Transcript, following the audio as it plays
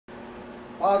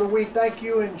Father, we thank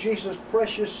you in Jesus'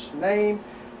 precious name,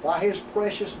 by his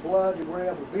precious blood, that we're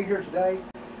able to be here today.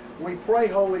 We pray,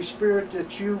 Holy Spirit,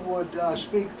 that you would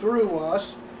speak through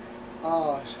us,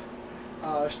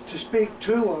 to speak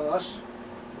to us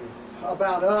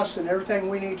about us and everything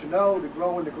we need to know to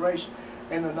grow in the grace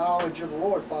and the knowledge of the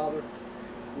Lord, Father.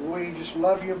 We just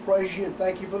love you and praise you and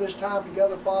thank you for this time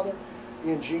together, Father.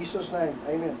 In Jesus' name,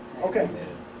 amen. Okay.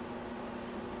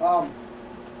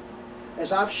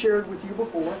 As I've shared with you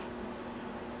before,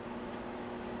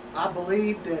 I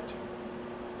believe that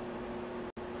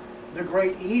the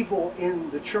great evil in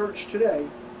the church today,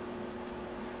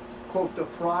 quote, the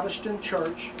Protestant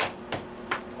church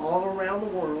all around the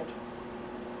world,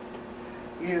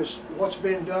 is what's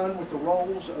been done with the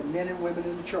roles of men and women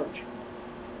in the church.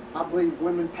 I believe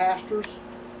women pastors,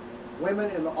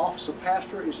 women in the office of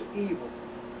pastor is evil.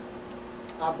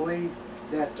 I believe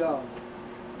that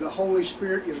the Holy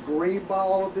Spirit is grieved by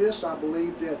all of this. I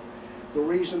believe that the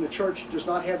reason the church does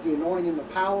not have the anointing and the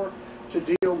power to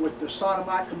deal with the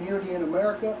sodomite community in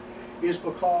America is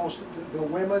because the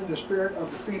women, the spirit of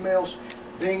the females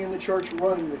being in the church,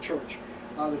 running the church.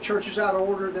 The church is out of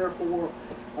order, therefore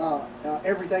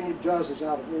everything it does is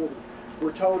out of order.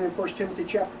 We're told in 1 Timothy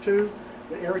chapter 2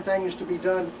 that everything is to be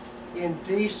done in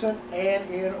decent and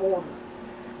in order.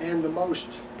 And the most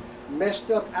messed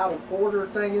up, out of order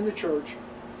thing in the church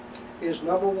is,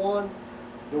 number one,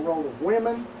 the role of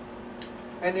women,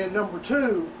 and then number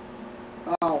two,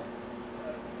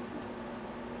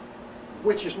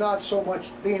 which is not so much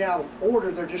being out of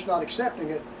order, they're just not accepting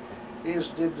it,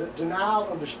 is the denial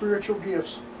of the spiritual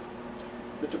gifts.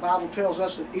 That the Bible tells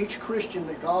us that each Christian,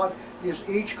 that God gives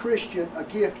each Christian a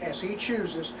gift as he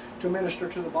chooses to minister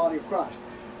to the body of Christ.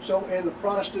 So in the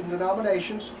Protestant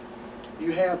denominations,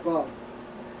 you have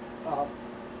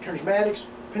charismatics,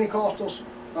 Pentecostals,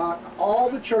 all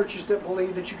the churches that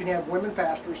believe that you can have women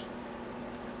pastors.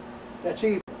 That's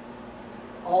evil.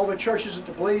 All the churches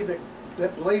that believe that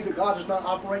God does not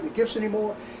operate in the gifts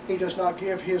anymore. He does not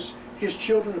give his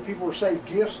children, the people who are saved,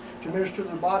 gifts to minister to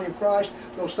the body of Christ.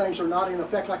 Those things are not in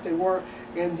effect like they were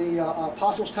in the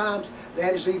apostles' times.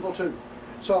 That is evil too.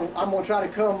 So I'm going to try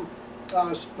to come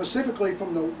specifically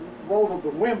from the role of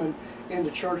the women in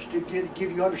the church to give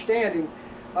you understanding,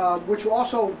 which will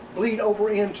also bleed over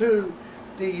into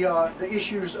the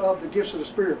issues of the gifts of the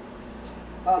Spirit.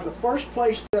 The first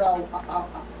place that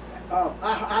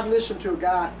I listened to a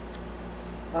guy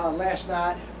last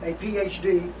night, a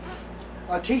PhD,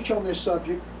 teach on this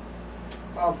subject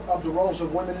of the roles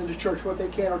of women in the church, what they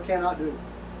can or cannot do.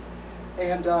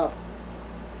 And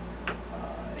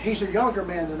he's a younger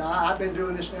man than I. I've been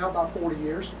doing this now about 40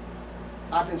 years.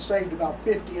 I've been saved about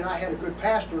 50, and I had a good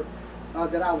pastor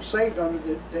that I was saved under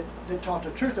that taught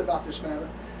the truth about this matter.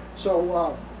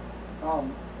 So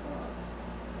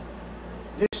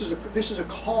this is a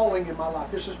calling in my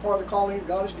life. This is part of the calling that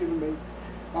God has given me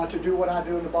to do what I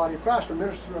do in the body of Christ, to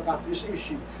minister about this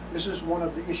issue. This is one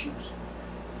of the issues.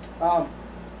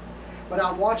 But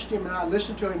I watched him and I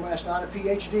listened to him last night, a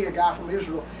PhD, a guy from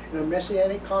Israel, in a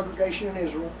Messianic congregation in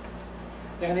Israel.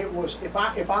 And it was, if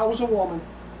I was a woman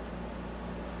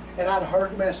and I'd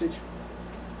heard the message,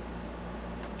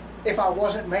 if I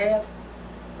wasn't mad,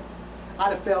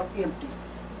 I'd have felt empty.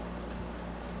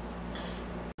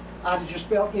 I'd have just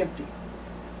felt empty.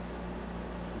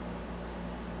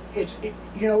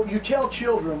 You know, you tell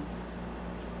children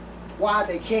why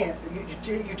they can't.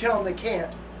 You tell them they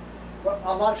can't. But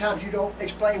a lot of times you don't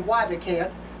explain why they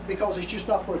can't, because it's just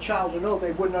not for a child to know.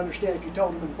 They wouldn't understand if you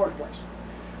told them in the first place.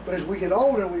 But as we get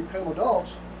older and we become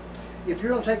adults, if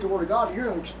you're going to take the Word of God and you're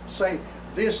going to say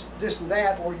this, and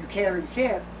that, or you can or you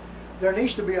can't, there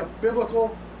needs to be a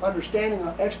biblical understanding,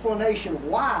 an explanation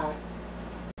why.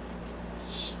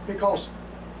 Because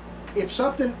if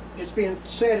something that's being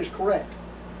said is correct,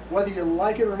 whether you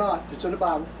like it or not, it's in the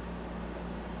Bible,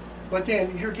 but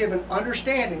then you're given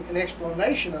understanding and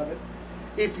explanation of it,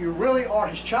 if you really are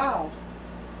his child,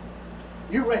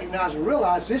 you recognize and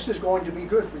realize this is going to be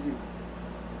good for you.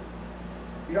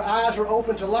 Your eyes are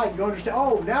open to light. You understand,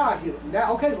 oh, now I get it.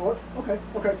 Now, okay, Lord, okay.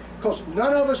 Because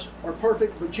none of us are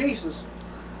perfect but Jesus,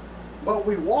 but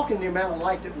we walk in the amount of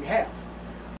light that we have.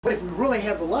 But if we really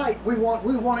have the light, we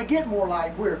want to get more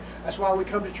light. That's why we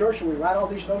come to church and we write all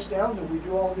these notes down and we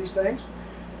do all these things.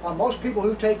 Most people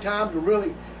who take time to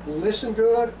really listen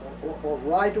good or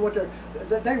write to what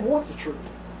they want the truth.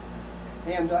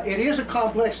 And it is a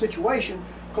complex situation,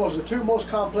 because the two most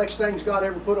complex things God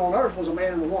ever put on earth was a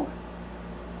man and a woman.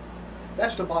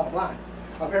 That's the bottom line.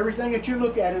 Of everything that you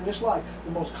look at in this life,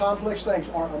 the most complex things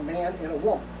are a man and a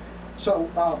woman. So,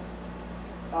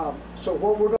 so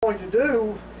what we're going to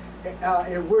do,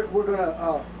 we're going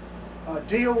to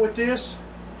deal with this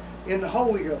in the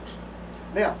Holy Ghost.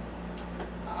 Now,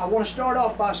 I want to start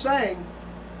off by saying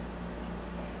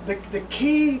the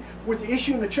key with the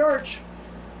issue in the church,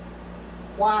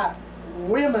 why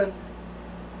women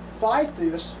fight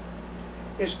this,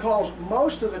 is because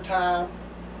most of the time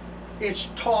it's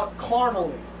taught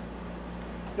carnally.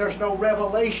 There's no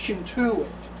revelation to it.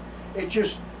 It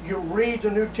just, you read the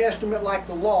New Testament like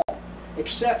the law,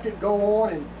 accept it, go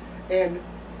on, and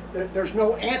there's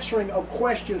no answering of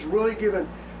questions really given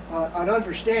an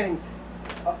understanding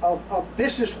of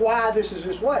this is why this is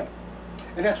this way.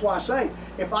 And that's why I say,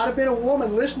 if I'd have been a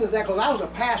woman listening to that, because I was a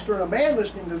pastor and a man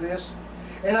listening to this,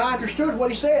 and I understood what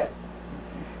he said.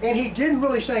 And he didn't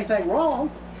really say anything wrong,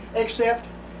 except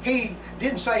he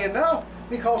didn't say enough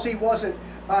because he wasn't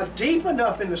deep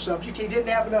enough in the subject. He didn't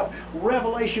have enough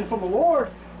revelation from the Lord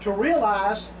to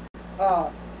realize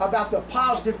about the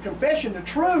positive confession. The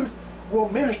truth will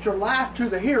minister life to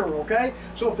the hearer, okay?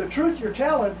 So if the truth you're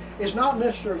telling is not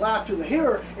minister life to the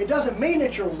hearer, it doesn't mean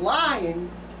that you're lying,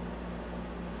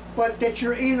 but that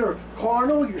you're either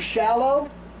carnal, you're shallow,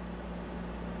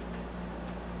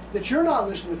 that you're not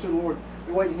listening to the Lord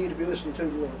the way you need to be listening to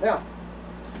the Lord. Now,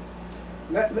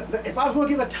 if I was going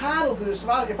to give a title to this, if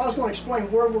I was going to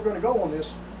explain where we're going to go on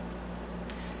this,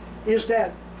 is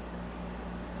that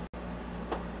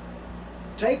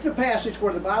take the passage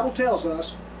where the Bible tells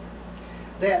us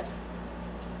that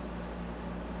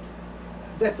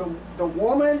the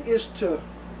woman is to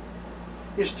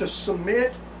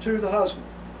submit to the husband.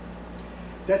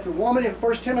 That the woman in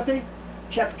 1 Timothy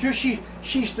chapter 2,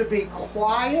 she's to be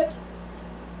quiet.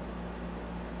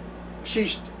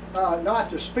 She's not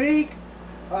to speak.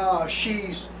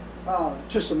 She's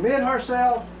to submit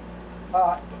herself.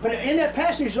 But in that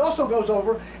passage it also goes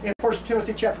over in 1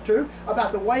 Timothy chapter 2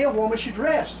 about the way a woman should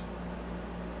dress.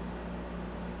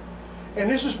 And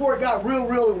this is where it got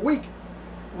really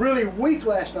weak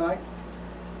last night.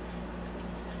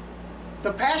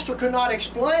 The pastor could not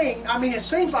explain, I mean, it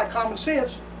seems like common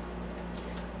sense,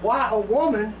 why a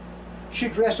woman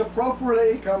should dress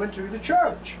appropriately coming to the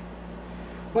church.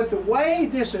 But the way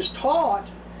this is taught,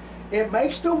 it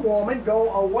makes the woman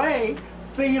go away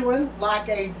feeling like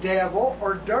a devil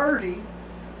or dirty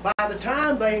by the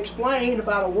time they explain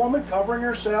about a woman covering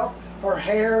herself, her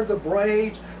hair, the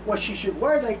braids, what she should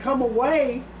wear. They come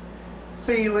away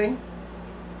feeling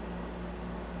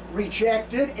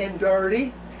rejected and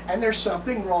dirty, and there's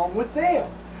something wrong with them,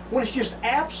 when it's just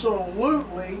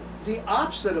absolutely the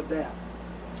opposite of that.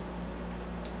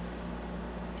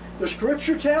 The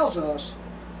scripture tells us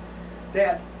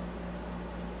that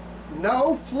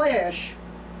no flesh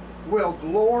will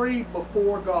glory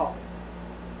before God.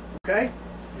 Okay?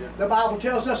 Yeah. The Bible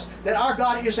tells us that our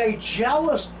God is a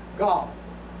jealous God.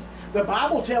 The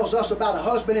Bible tells us about a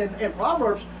husband in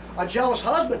Proverbs, a jealous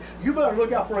husband. You better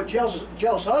look out for a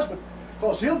jealous husband,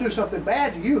 because he'll do something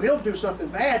bad to you. He'll do something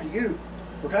bad to you.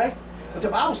 Okay? But the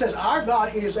Bible says our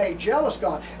God is a jealous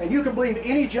God. And you can believe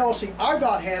any jealousy our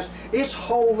God has is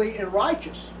holy and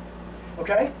righteous.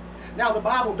 Okay? Now the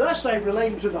Bible does say,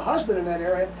 relating to the husband in that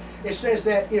area, it says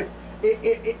that if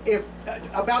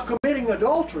about committing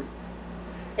adultery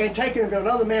and taking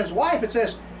another man's wife, it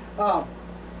says,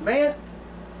 man,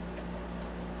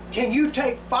 can you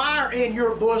take fire in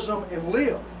your bosom and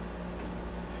live?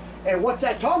 And what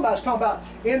that's talking about is talking about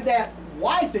in that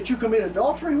wife that you commit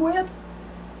adultery with,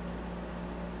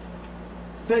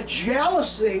 the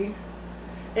jealousy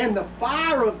and the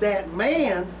fire of that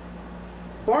man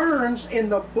burns in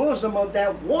the bosom of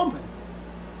that woman.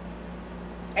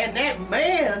 And that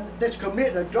man that's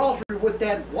committing adultery with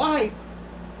that wife,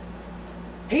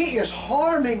 he is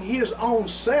harming his own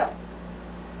self.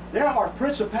 There are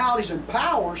principalities and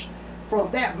powers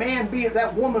from that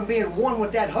woman being one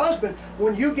with that husband.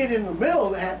 When you get in the middle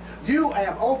of that, you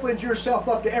have opened yourself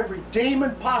up to every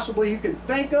demon possibly you can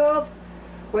think of.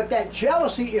 But that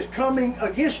jealousy is coming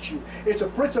against you. It's a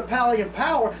principality and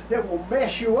power that will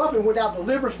mess you up, and without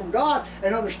deliverance from God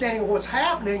and understanding of what's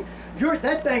happening,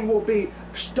 that thing will be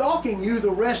stalking you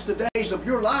the rest of the days of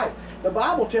your life. The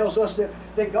Bible tells us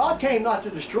that God came not to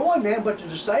destroy man, but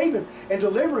to save him and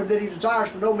deliver him, that he desires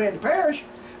for no man to perish.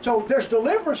 So there's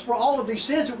deliverance for all of these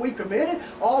sins that we've committed,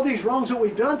 all these wrongs that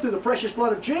we've done through the precious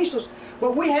blood of Jesus.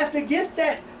 But we have to get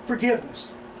that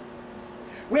forgiveness.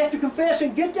 We have to confess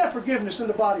and get that forgiveness in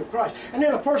the body of Christ. And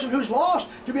then a person who's lost,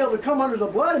 to be able to come under the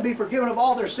blood and be forgiven of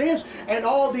all their sins and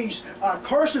all these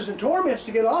curses and torments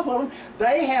to get off of them,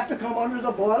 they have to come under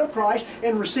the blood of Christ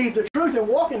and receive the truth and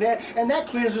walk in that, and that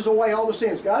cleanses away all the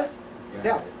sins. Got it?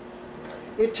 Now,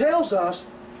 it tells us,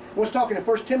 I was talking in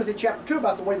 1 Timothy chapter 2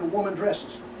 about the way the woman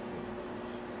dresses,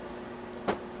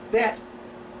 that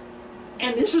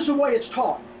and this is the way it's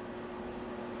taught,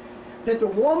 that the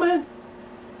woman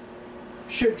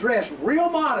should dress real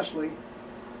modestly,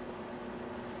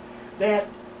 that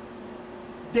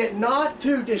not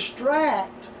to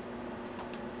distract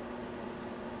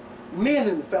men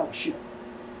in the fellowship.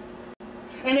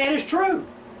 And that is true.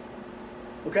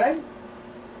 Okay?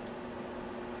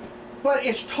 But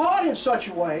it's taught in such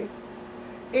a way,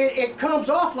 it comes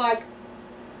off like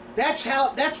that's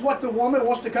what the woman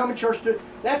wants to come in church to.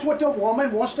 That's what the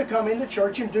woman wants to come into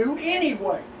church and do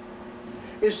anyway.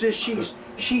 Is this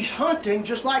she's hunting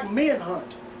just like men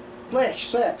hunt. Flesh,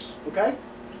 sex, okay?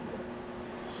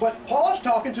 But Paul's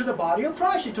talking to the body of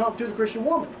Christ. He's talking to the Christian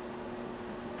woman.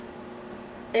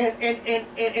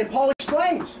 And Paul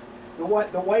explains the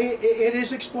way it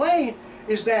is explained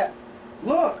is that,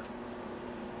 look,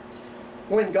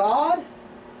 when God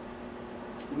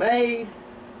made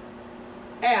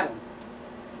Adam,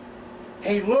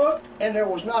 he looked and there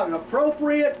was not an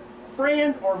appropriate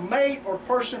friend or mate or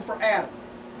person for Adam.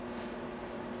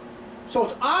 So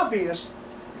it's obvious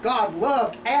God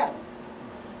loved Adam.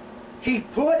 He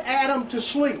put Adam to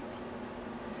sleep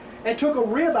and took a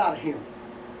rib out of him.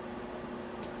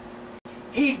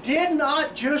 He did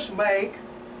not just make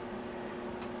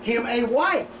him a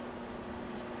wife.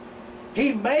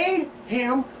 He made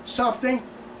him something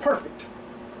perfect.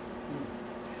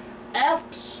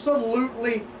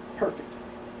 Absolutely perfect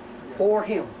for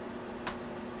him.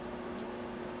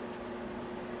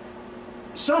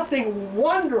 Something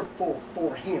wonderful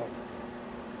for him.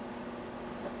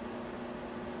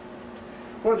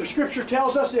 Where the scripture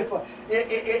tells us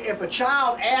if a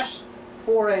child asks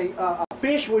for a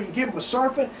fish, will you give him a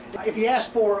serpent? If he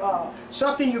asks for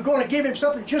something, you're going to give him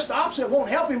something just the opposite. It won't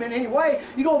help him in any way.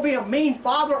 You're going to be a mean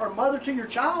father or mother to your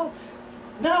child?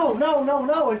 No, no, no,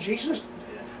 no. And Jesus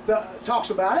talks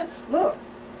about it. Look,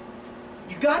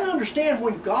 you got to understand,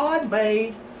 when God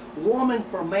made woman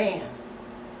for man,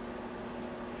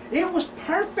 it was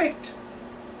perfect.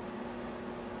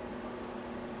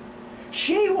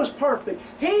 She was perfect.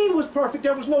 He was perfect.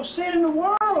 There was no sin in the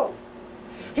world.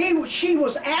 She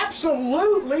was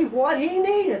absolutely what he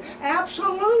needed.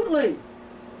 Absolutely.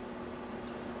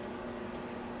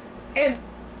 And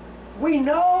we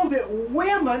know that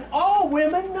women, all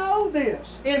women know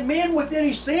this. And men with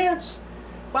any sense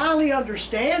finally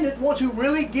understand it. Ones who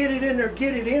really get it in there,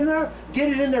 get it in there, get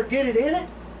it in there, get it in it.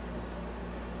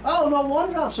 Oh, no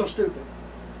wonder I'm so stupid.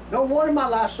 No wonder my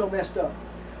life's so messed up.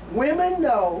 Women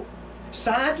know,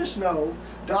 scientists know,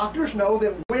 doctors know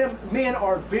that men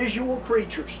are visual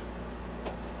creatures.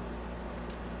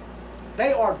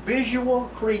 They are visual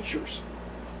creatures.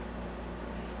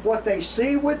 What they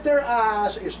see with their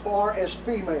eyes as far as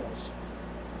females.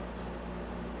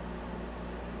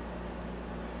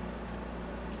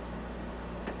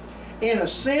 In a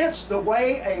sense, the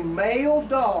way a male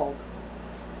dog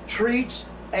treats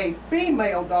a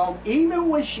female dog, even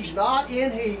when she's not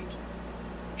in heat,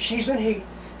 she's in heat,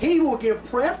 he will give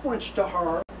preference to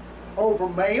her over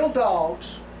male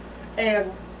dogs, and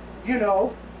you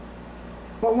know,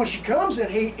 but when she comes in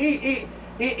heat,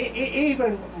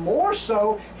 even more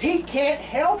so, he can't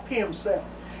help himself.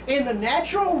 In the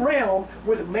natural realm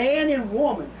with man and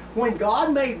woman, when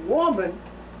God made woman,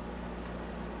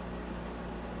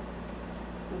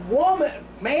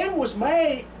 man was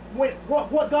made with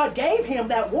what God gave him,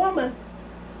 that woman,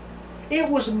 it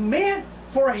was meant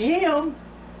for him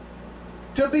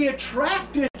to be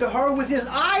attracted to her with his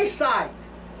eyesight.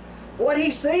 What he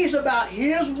sees about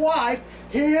his wife,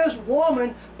 his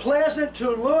woman, pleasant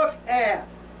to look at.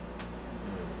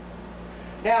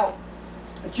 Now,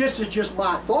 this is just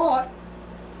my thought,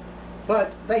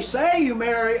 but they say you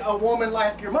marry a woman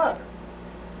like your mother.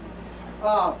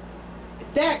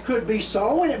 That could be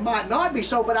so, and it might not be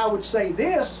so, but I would say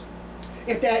this,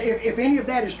 if any of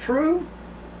that is true,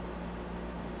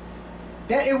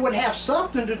 that it would have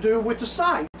something to do with the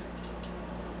sight.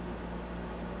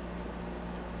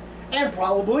 And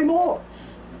probably more.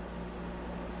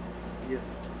 Yeah.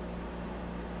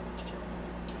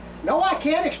 No, I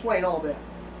can't explain all that.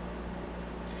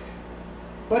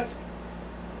 But,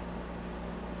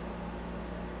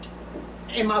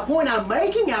 and my point I'm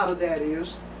making out of that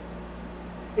is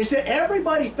that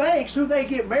everybody thinks who they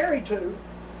get married to,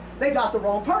 they got the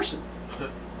wrong person.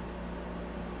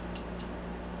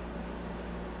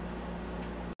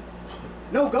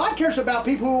 No, God cares about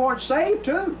people who aren't saved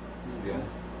too. Yeah.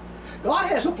 God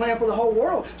has a plan for the whole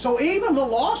world. So even the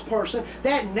lost person,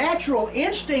 that natural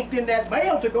instinct in that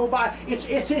male to go by,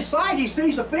 it's his sight. He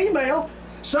sees a female.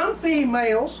 Some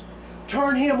females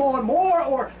turn him on more,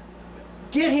 or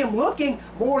get him looking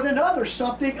more than others,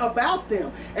 something about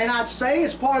them. And I'd say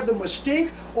it's part of the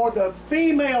mystique or the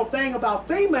female thing about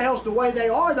females, the way they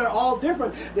are, they're all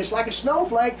different. It's like a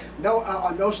snowflake.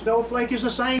 No snowflake is the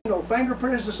same, no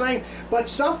fingerprint is the same, but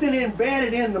something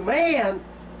embedded in the man,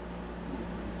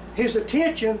 his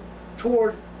attention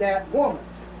toward that woman.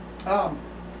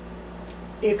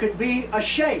 It could be a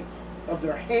shape of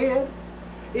their head.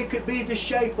 It could be the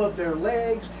shape of their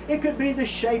legs. It could be the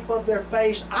shape of their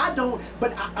face. I'm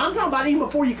talking about even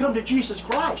before you come to Jesus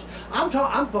Christ.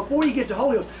 Before you get to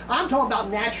Holy Ghost. I'm talking about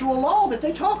natural law that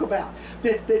they talk about.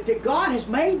 That God has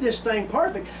made this thing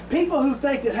perfect. People who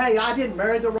think that, hey, I didn't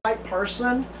marry the right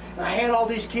person, and I had all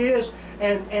these kids,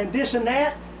 and this and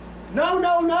that. No,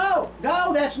 no, no.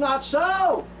 No, that's not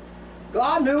so.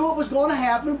 God knew what was going to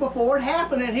happen before it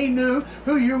happened, and He knew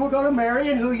who you were going to marry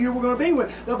and who you were going to be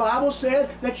with. The Bible said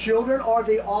that children are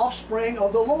the offspring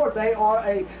of the Lord. They are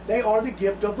the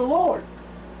gift of the Lord.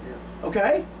 Yeah.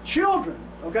 Okay? Children.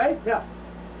 Okay? Now,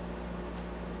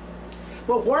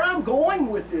 but where I'm going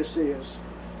with this is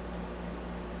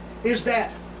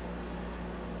that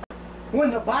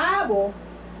when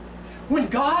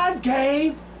God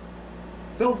gave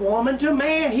the woman to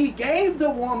man, He gave the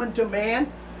woman to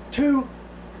man to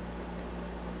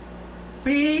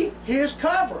be his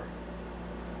cover,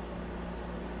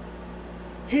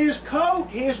 his coat,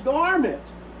 his garment,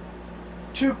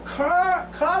 to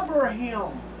cover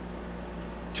him,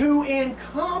 to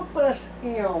encompass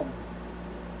him.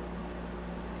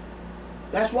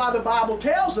 That's why the Bible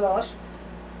tells us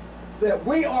that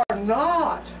we are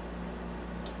not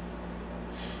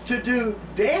to do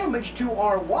damage to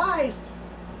our wife,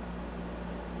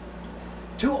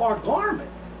 to our garment.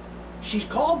 She's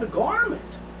called the garment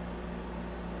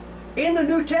in the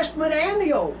New Testament and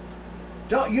the Old.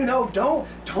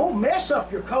 Don't mess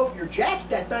up your coat, your jacket,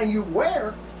 that thing you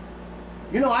wear.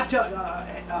 And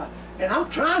I'm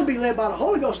trying to be led by the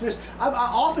Holy Ghost in this. I've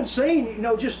often seen,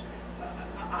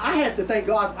 I have to thank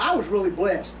God. I was really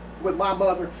blessed with my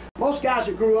mother. Most guys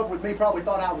that grew up with me probably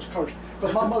thought I was cursed,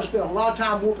 because my mother spent a lot of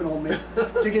time whooping on me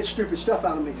to get stupid stuff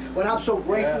out of me. But I'm so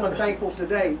grateful and thankful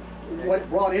today what it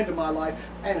brought into my life,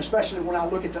 and especially when I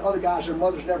look at the other guys, their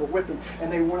mothers never whipped them,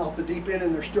 and they went off the deep end,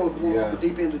 and they're still going off the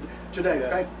deep end today. Yeah.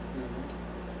 Okay,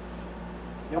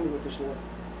 help me with this, Lord.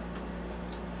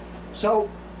 So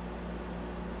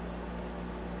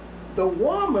the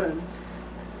woman,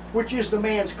 which is the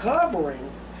man's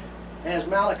covering, as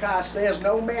Malachi says,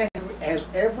 no man who has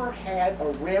ever had a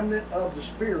remnant of the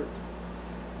Spirit,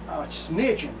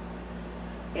 snitching,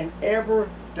 and ever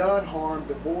done harm,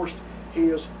 divorced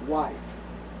his wife,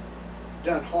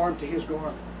 done harm to his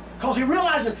garment, because he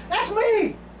realizes, that's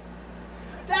me,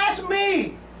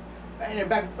 and then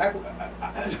back,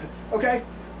 okay,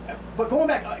 but going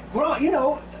back,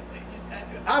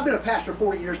 I've been a pastor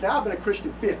 40 years now. I've been a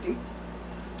Christian 50,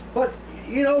 but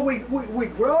we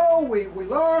grow, we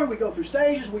learn, we go through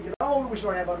stages, we get older, we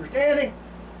start to have understanding,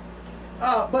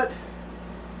 but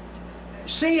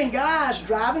seeing guys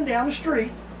driving down the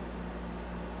street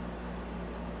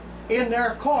in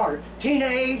their car,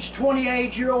 teenage,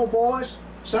 28-year-old boys,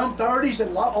 some 30s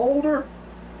and a lot older,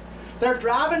 they're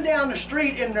driving down the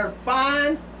street in their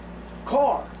fine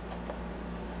car,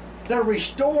 their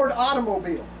restored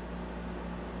automobile,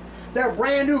 their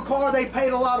brand new car. They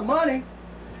paid a lot of money,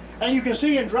 and you can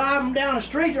see them driving down the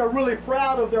street. They're really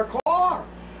proud of their car,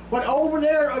 but over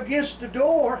there against the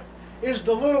door is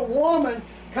the little woman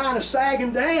kind of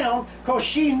sagging down, because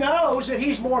she knows that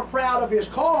he's more proud of his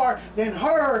car than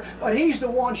her, but she's the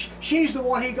one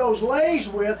he goes lays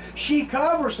with. She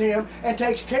covers him and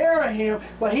takes care of him,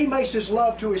 but he makes his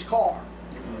love to his car.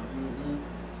 Mm-hmm.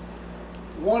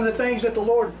 One of the things that the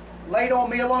Lord laid on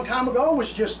me a long time ago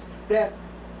was just that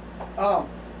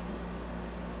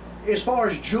as far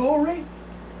as jewelry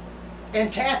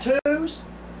and tattoos,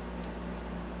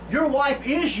 your wife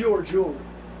is your jewelry.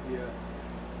 Yeah.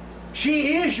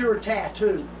 She is your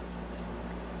tattoo.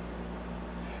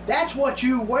 That's what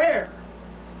you wear.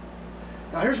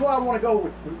 Now here's where I want to go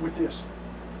with this.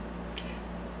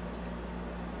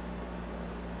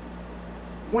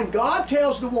 When God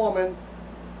tells the woman,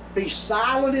 be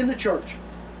silent in the church,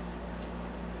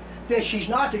 that she's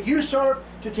not to usurp,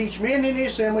 to teach men in the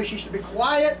assembly, she's to be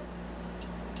quiet,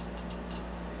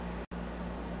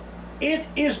 it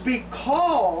is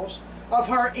because of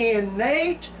her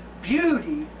innate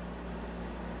beauty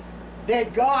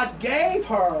that God gave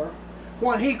her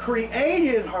when He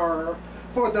created her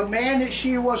for the man that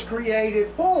she was created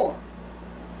for.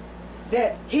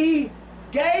 That He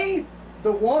gave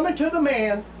the woman to the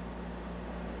man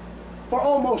for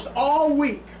almost all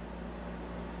week.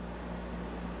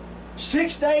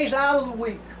 6 days out of the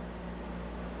week.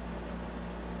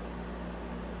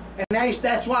 And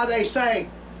that's why they say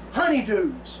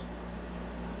honeydews.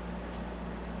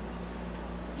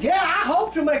 Yeah, I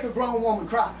hope to make a grown woman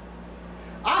cry.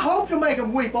 I hope to make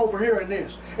them weep over hearing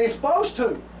this. It's supposed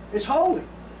to. It's holy.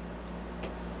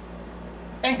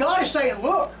 And God is saying,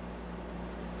 look,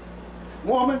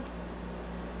 woman,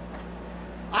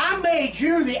 I made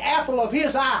you the apple of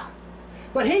his eye,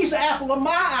 but he's the apple of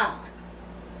my eye.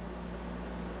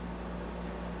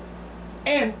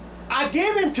 And I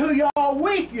give him to you all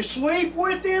week. You sleep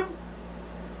with him.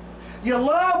 You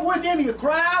love with him. You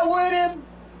cry with him.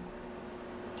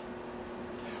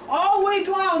 All week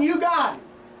long you got him.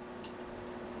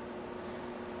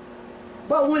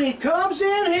 But when he comes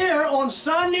in here on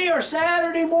Sunday or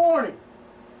Saturday morning,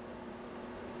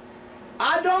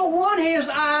 I don't want his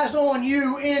eyes on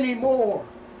you anymore.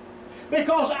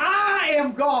 Because I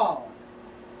am God.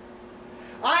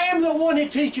 I am the one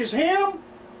that teaches him,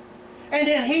 and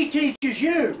then he teaches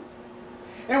you.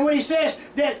 And when he says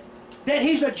that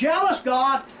he's a jealous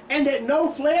God and that no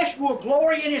flesh will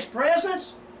glory in his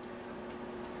presence,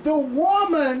 the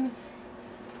woman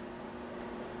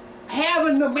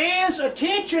having the man's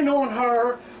attention on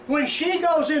her when she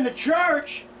goes into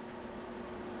church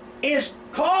is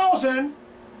causing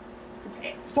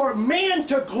for men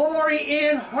to glory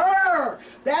in her.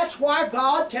 That's why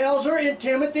God tells her in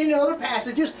Timothy and other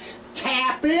passages,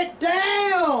 tap it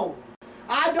down.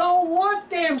 I don't want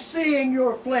them seeing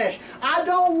your flesh. I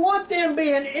don't want them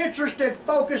being interested,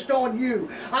 focused on you.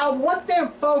 I want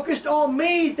them focused on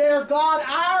me, their God,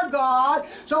 our God,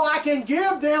 so I can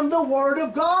give them the Word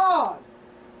of God.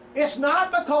 It's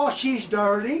not because she's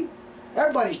dirty.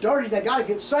 Everybody's dirty, they got to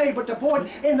get saved, but the point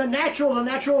in the natural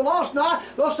lost, not,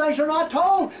 those things are not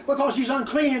told because he's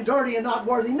unclean and dirty and not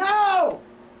worthy. No!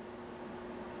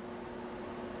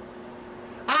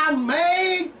 I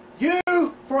made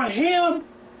you for him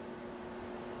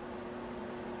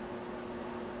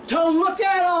to look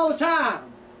at all the time,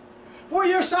 for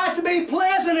your sight to be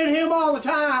pleasant in him all the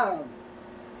time.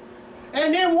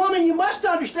 And then, woman, you must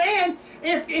understand,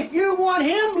 if you want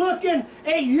him looking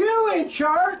at you in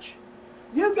church,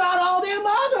 you got all them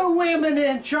other women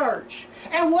in church.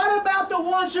 And what about the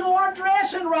ones who aren't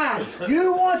dressing right?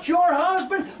 You want your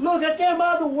husband look at them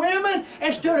other women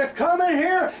instead of coming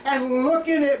here and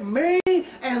looking at me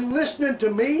and listening to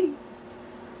me?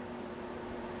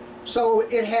 So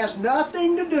it has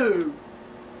nothing to do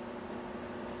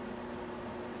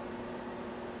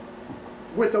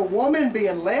with a woman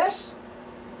being less.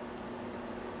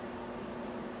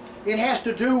 It has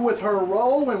to do with her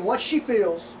role and what she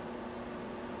feels.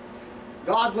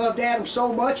 God loved Adam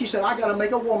so much, he said, I got to make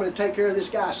a woman to take care of this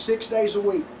guy 6 days a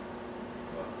week.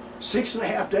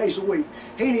 6.5 days a week.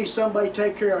 He needs somebody to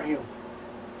take care of him.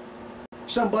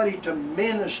 Somebody to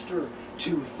minister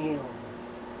to him.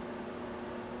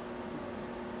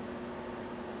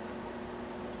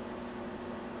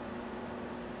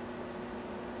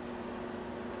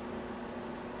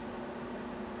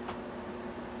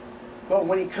 But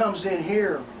when he comes in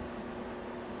here,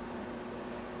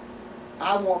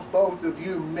 I want both of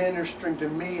you ministering to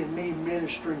me and me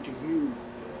ministering to you.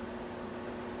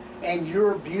 And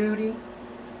your beauty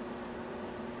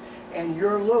and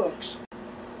your looks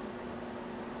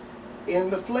in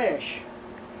the flesh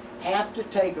have to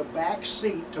take a back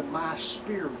seat to my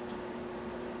spirit.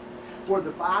 Where the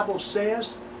Bible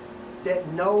says that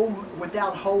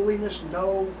without holiness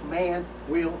no man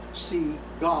will see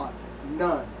God.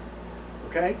 None.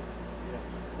 Okay?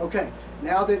 Okay.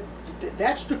 Now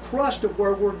that's the crust of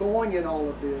where we're going in all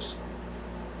of this.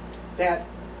 That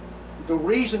the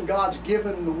reason God's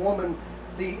given the woman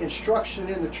the instruction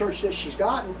in the church that she's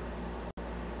gotten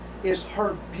is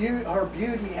her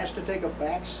beauty has to take a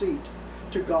back seat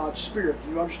to God's Spirit.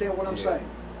 Do you understand what I'm saying?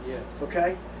 Yeah.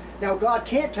 Okay? Now God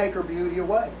can't take her beauty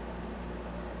away.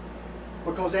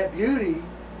 Because that beauty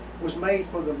was made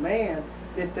for the man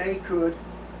that they could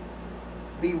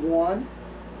be one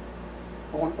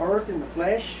on earth in the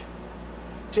flesh,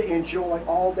 to enjoy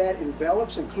all that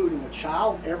envelops, including a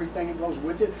child, everything that goes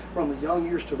with it, from the young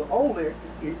years to the old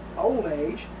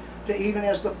age, to even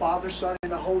as the Father, Son,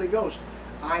 and the Holy Ghost.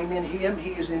 I'm in him,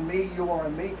 he is in me, you are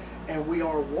in me, and we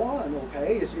are one,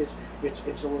 okay?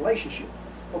 It's a relationship.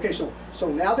 Okay, so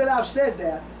now that I've said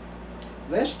that,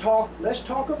 let's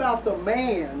talk about the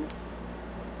man,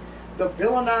 the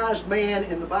villainized man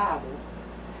in the Bible,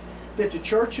 that the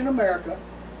church in America,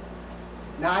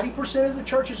 90% of the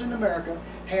churches in America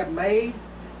have made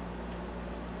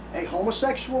a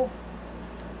homosexual,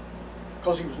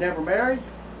 because he was never married,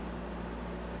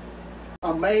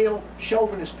 a male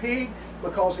chauvinist pig,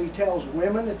 because he tells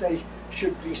women that they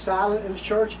should be silent in the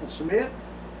church and submit.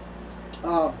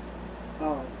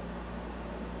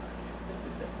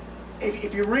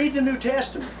 if you read the New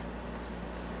Testament,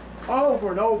 over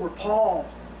and over Paul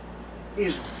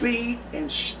is beat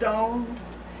and stoned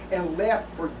and left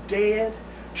for dead,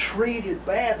 treated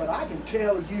bad. But I can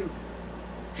tell you,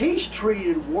 he's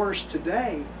treated worse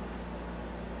today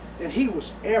than he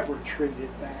was ever treated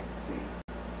back then.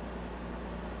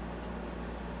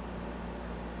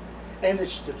 And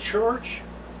it's the church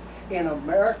in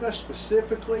America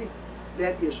specifically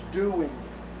that is doing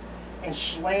and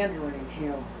slandering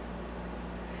him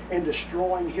and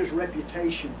destroying his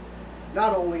reputation,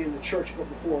 not only in the church but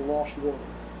before a lost world.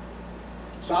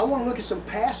 So I want to look at some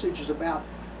passages about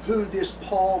who this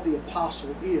Paul the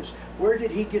Apostle is. Where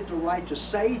did he get the right to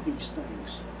say these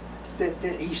things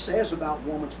that he says about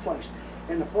woman's place?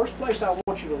 And the first place I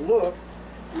want you to look,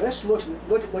 let's look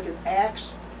at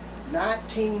Acts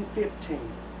 19:15.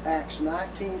 Acts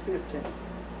 19:15.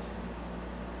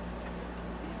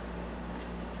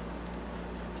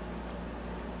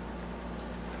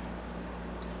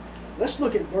 Let's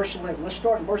look at verse 11. Let's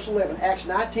start in verse 11. Acts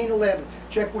 19:11.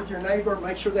 Check with your neighbor and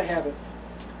make sure they have it.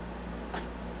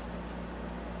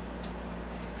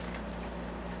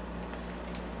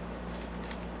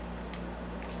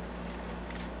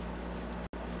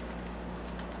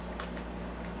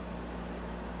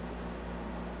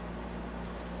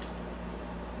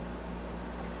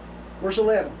 Verse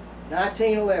 11,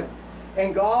 19:11.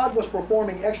 And God was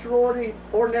performing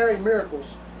extraordinary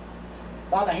miracles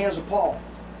by the hands of Paul,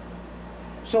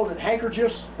 so that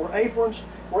handkerchiefs or aprons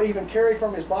were even carried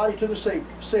from his body to the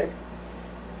sick.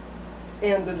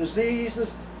 And the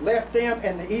diseases left them,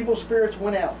 and the evil spirits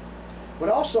went out. But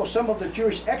also some of the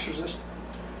Jewish exorcists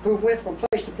who went from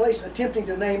place to place attempting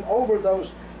to name over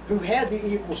those who had the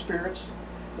evil spirits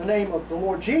the name of the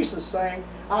Lord Jesus, saying,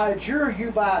 I adjure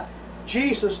you by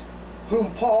Jesus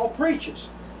whom Paul preaches.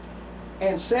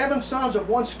 And 7 sons of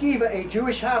one Sceva, a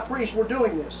Jewish high priest, were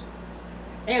doing this.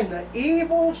 And the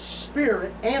evil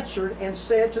spirit answered and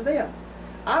said to them,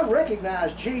 I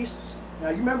recognize Jesus. Now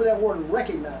you remember that word,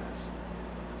 recognize.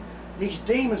 These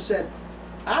demons said,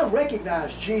 I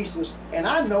recognize Jesus and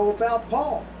I know about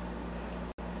Paul.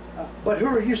 But who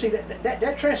are you? See,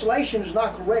 that translation is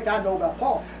not correct, I know about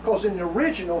Paul. Because in the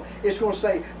original, it's going to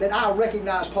say that I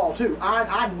recognize Paul too.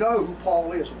 I know who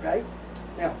Paul is, okay?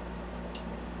 Now,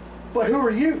 but who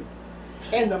are you?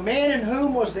 And the man in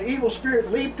whom was the evil spirit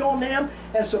leaped on them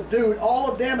and subdued all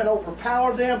of them and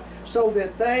overpowered them, so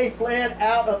that they fled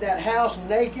out of that house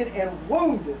naked and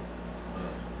wounded.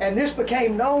 And this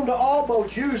became known to all,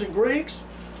 both Jews and Greeks,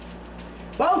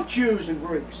 both Jews and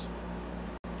Greeks,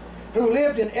 who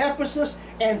lived in Ephesus,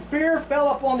 and fear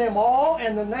fell upon them all,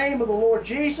 and the name of the Lord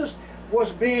Jesus was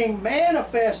being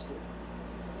manifested.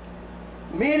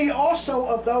 Many also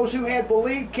of those who had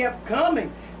believed kept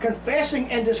coming,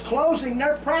 confessing and disclosing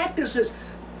their practices.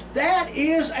 That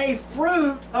is a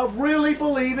fruit of really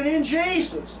believing in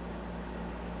Jesus.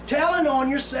 Telling on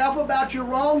yourself about your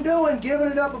wrongdoing, giving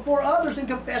it up before others, and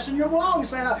confessing your wrong.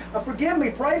 Saying, forgive me,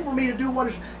 pray for me to do what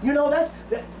is... You know,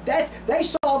 that they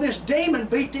saw this demon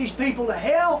beat these people to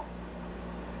hell.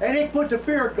 And it put the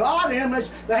fear of God in them.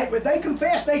 They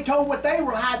confessed, they told what they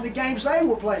were hiding, the games they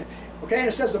were playing. Okay, and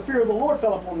it says the fear of the Lord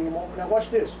fell upon them. Now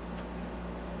watch this.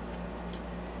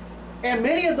 And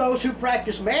many of those who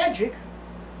practiced magic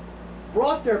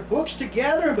brought their books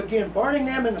together and began burning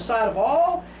them in the sight of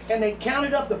all, and they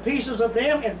counted up the pieces of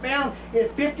them and found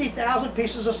it 50,000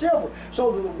 pieces of silver.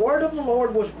 So the word of the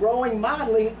Lord was growing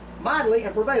mightily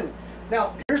and prevailing.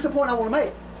 Now, here's the point I want to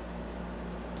make.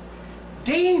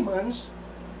 Demons,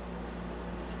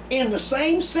 in the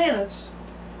same sentence,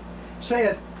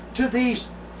 said to these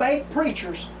fake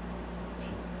preachers,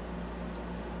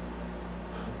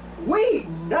 we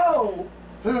know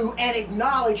who and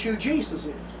acknowledge who Jesus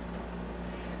is.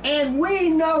 And we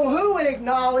know who and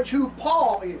acknowledge who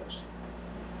Paul is.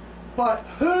 But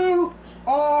who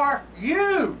are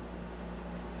you?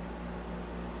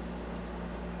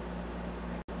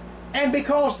 And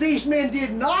because these men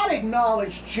did not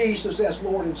acknowledge Jesus as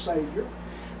Lord and Savior,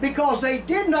 because they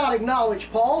did not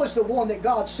acknowledge Paul as the one that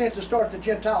God sent to start the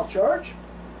Gentile church,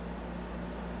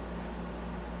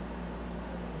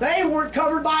 they weren't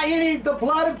covered by the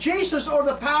blood of Jesus or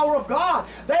the power of God.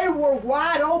 They were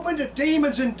wide open to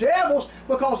demons and devils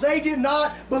because they did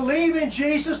not believe in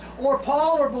Jesus or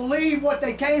Paul, or believe what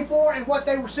they came for and what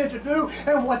they were sent to do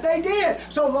and what they did.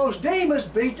 So those demons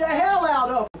beat the hell out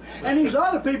of them. And these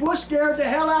other people were scared the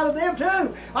hell out of them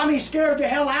too. I mean, scared the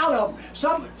hell out of them.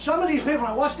 Some of these people,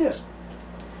 now watch this.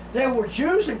 There were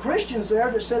Jews and Christians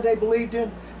there that said they believed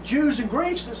in, Jews and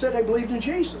Greeks that said they believed in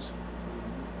Jesus.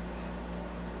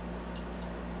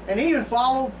 And even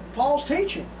followed Paul's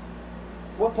teaching,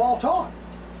 what Paul taught.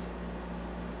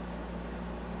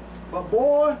 But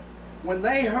boy, when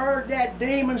they heard that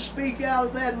demon speak out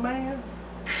of that man,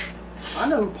 I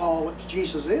know who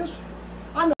Jesus is.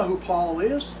 I know who Paul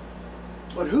is.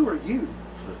 But who are you?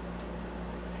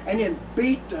 And then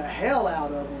beat the hell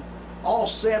out of them. All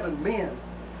 7 men.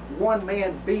 One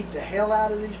man beat the hell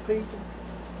out of these people.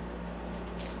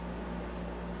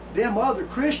 Them other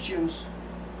Christians,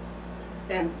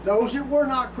 and those that were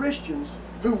not Christians,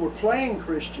 who were playing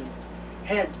Christian,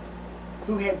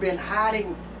 who had been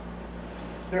hiding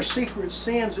their secret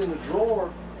sins in the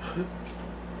drawer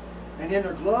and in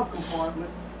their glove compartment,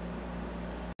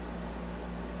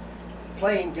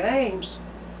 playing games,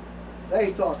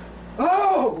 they thought,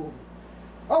 oh,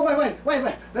 wait,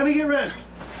 let me get rid of it.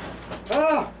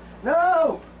 Oh,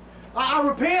 no, I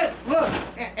repent. Look,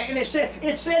 and it said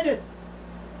that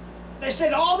they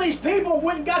said all these people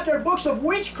went and got their books of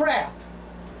witchcraft,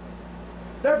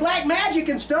 their black magic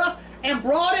and stuff, and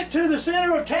brought it to the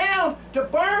center of town to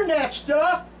burn that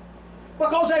stuff,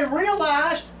 because they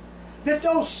realized that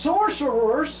those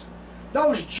sorcerers,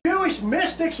 those Jewish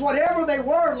mystics, whatever they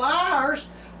were, liars,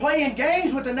 playing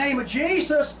games with the name of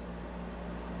Jesus,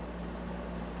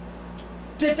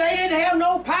 that they didn't have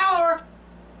no power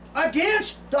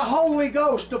against the Holy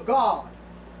Ghost of God.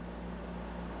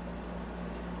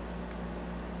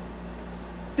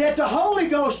 That the Holy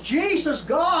Ghost, Jesus,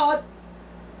 God,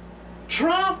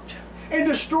 trumped and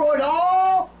destroyed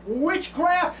all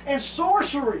witchcraft and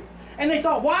sorcery. And they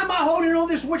thought, why am I holding on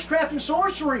this witchcraft and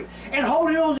sorcery and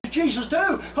holding on to Jesus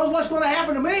too? Because what's going to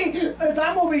happen to me is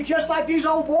I'm going to be just like these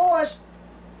old boys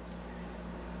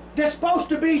that's supposed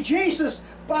to be Jesus,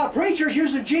 preachers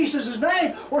using Jesus'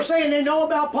 name or saying they know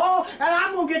about Paul, and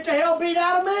I'm going to get the hell beat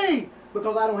out of me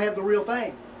because I don't have the real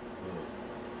thing.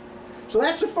 So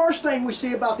that's the first thing we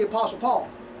see about the Apostle Paul.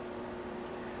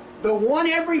 The one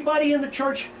everybody in the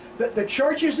church, the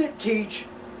churches that teach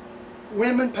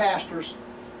women pastors,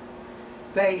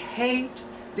 they hate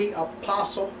the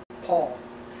Apostle Paul.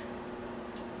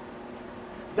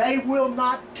 They will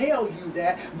not tell you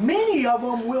that. Many of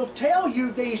them will tell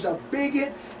you that he's a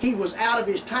bigot, he was out of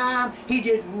his time, he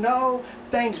didn't know,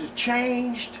 things have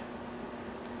changed.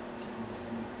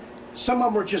 Some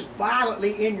of them are just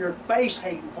violently in your face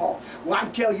hating Paul. Well, I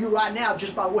can tell you right now,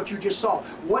 just by what you just saw,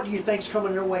 what do you think's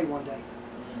coming their way one day?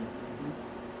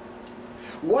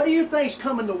 What do you think's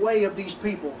coming the way of these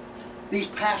people, these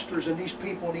pastors and these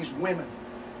people and these women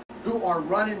who are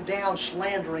running down,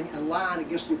 slandering and lying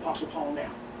against the Apostle Paul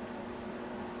now?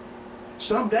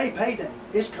 Someday, payday,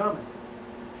 it's coming.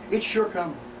 It's sure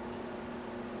coming.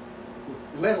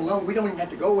 Let alone, we don't even have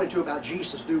to go into about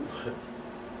Jesus, do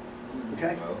we?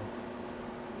 Okay?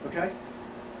 Okay?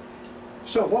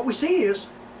 So what we see is,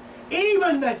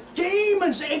 even the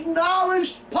demons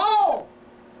acknowledged Paul.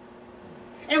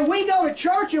 And we go to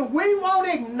church and we won't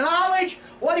acknowledge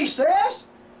what he says?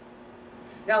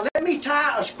 Now let me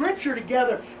tie a scripture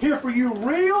together here for you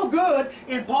real good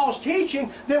in Paul's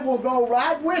teaching that will go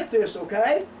right with this,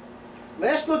 okay?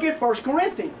 Let's look at 1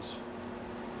 Corinthians.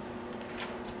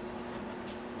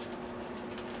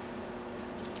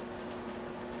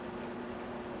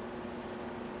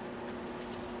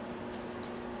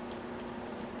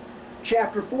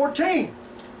 Chapter 14.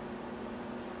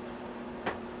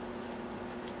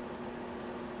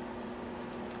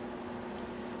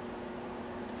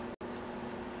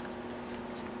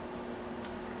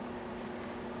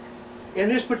 In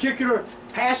this particular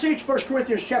passage, 1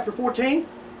 Corinthians chapter 14,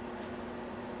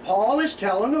 Paul is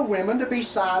telling the women to be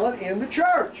silent in the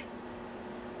church.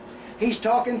 He's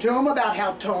talking to them about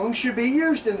how tongues should be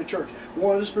used in the church,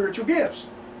 one of the spiritual gifts.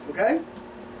 Okay?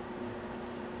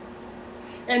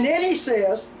 And then he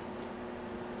says,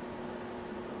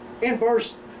 in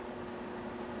verse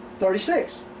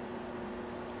 36,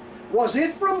 was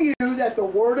it from you that the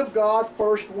word of God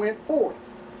first went forth?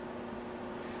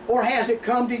 Or has it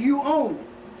come to you only?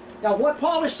 Now what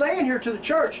Paul is saying here to the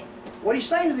church, what he's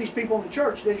saying to these people in the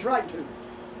church that he's writing to.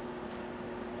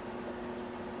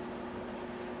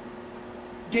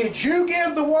 Did you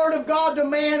give the word of God to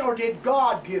man, or did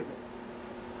God give it?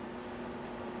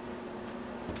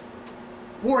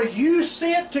 Were you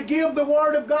sent to give the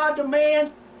word of God to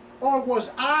man, or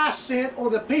was I sent, or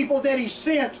the people that he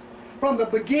sent from the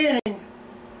beginning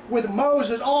with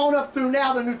Moses on up through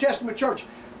now the New Testament church?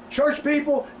 Church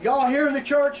people, y'all here in the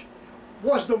church,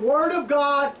 was the word of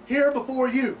God here before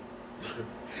you?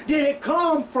 Did it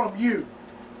come from you?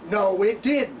 No, it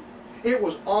didn't. It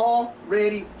was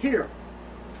already here.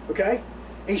 Okay?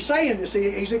 He's saying this,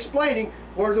 he's explaining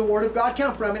where the word of God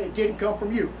came from, and it didn't come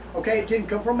from you. Okay? It didn't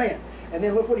come from man. And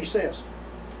then look what he says.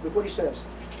 Look what he says.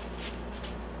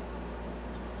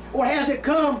 Or has it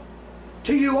come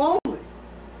to you only?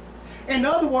 In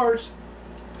other words,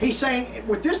 he's saying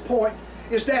with this point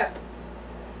is that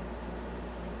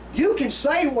you can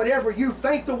say whatever you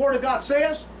think the Word of God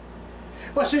says,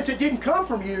 but since it didn't come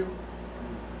from you,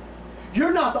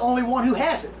 you're not the only one who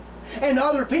has it. And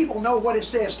other people know what it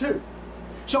says too.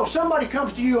 So if somebody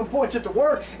comes to you and points at the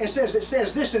Word and says it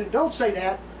says this and it don't say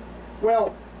that,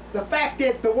 well, the fact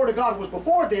that the Word of God was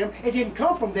before them, it didn't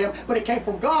come from them, but it came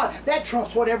from God, that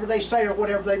trumps whatever they say or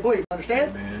whatever they believe.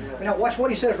 Understand? Amen. Now watch what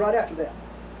he says right after that.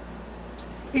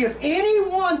 If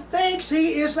anyone thinks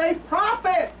he is a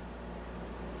prophet,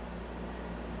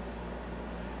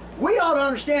 we ought to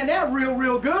understand that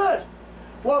real good.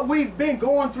 What we've been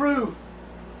going through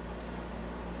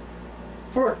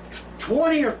for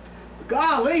 20 or,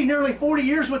 golly, nearly 40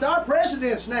 years with our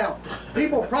presidents now.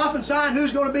 People prophesying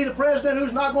who's going to be the president,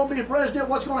 who's not going to be the president,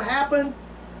 what's going to happen.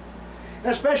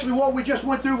 And especially what we just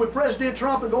went through with President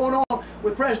Trump and going on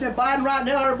with President Biden right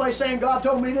now. Everybody's saying God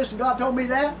told me this and God told me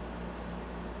that.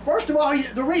 First of all,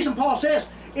 the reason Paul says,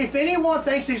 if anyone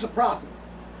thinks he's a prophet,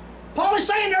 Paul is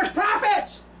saying there's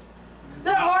prophets.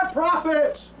 There are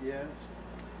prophets. Yes.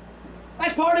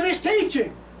 That's part of his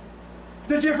teaching.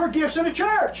 The different gifts in the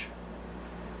church,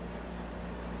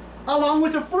 along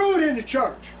with the fruit in the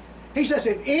church. He says,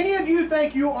 if any of you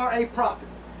think you are a prophet.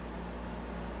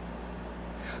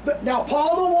 But now,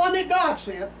 Paul, the one that God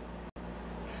sent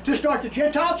to start the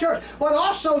Gentile church, but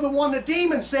also the one the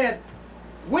demon said,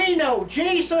 we know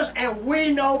Jesus and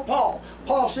we know Paul.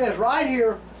 Paul says right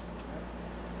here,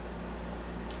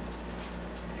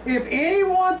 if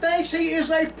anyone thinks he is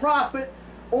a prophet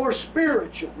or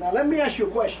spiritual. Now let me ask you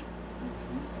a question.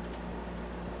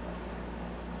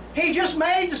 He just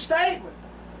made the statement.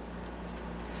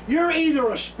 You're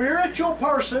either a spiritual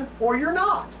person or you're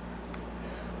not.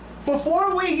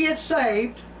 Before we get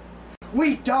saved,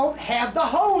 we don't have the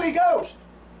Holy Ghost.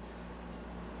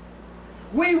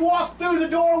 We walk through the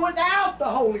door without the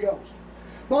Holy Ghost.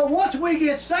 But once we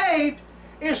get saved,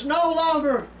 it's no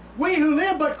longer we who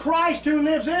live, but Christ who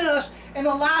lives in us. And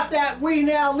the life that we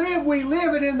now live, we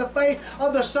live it in the faith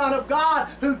of the Son of God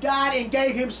who died and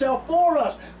gave himself for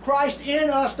us. Christ in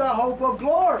us, the hope of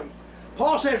glory.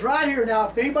 Paul says right here, now,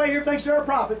 if anybody here thinks they're a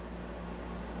prophet,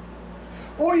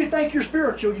 or you think you're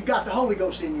spiritual, you got the Holy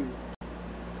Ghost in you,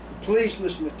 please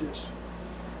listen to this.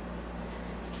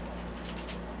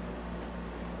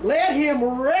 Let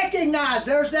him recognize.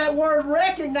 There's that word,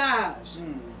 recognize.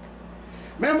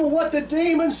 Remember what the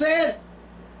demon said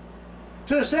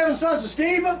to the 7 sons of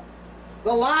Sceva?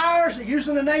 The liars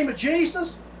using the name of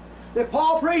Jesus that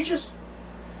Paul preaches?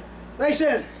 They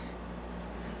said,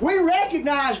 we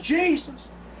recognize Jesus.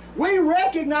 We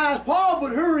recognize Paul,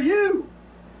 but who are you?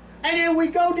 And then we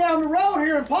go down the road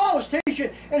here and Paul is teaching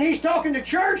and he's talking to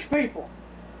church people.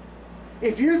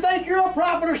 If you think you're a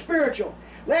prophet or spiritual,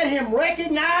 let him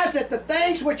recognize that the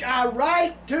things which I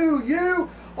write to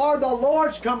you are the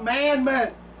Lord's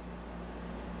commandment.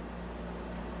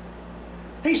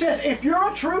 He says, if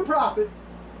you're a true prophet,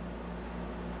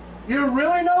 you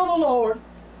really know the Lord,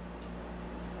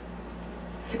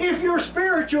 if you're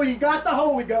spiritual, you got the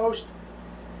Holy Ghost,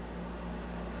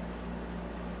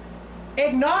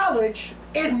 acknowledge,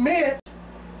 admit,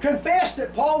 confess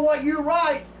that, Paul, what you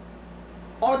write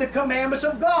are the commandments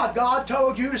of God. God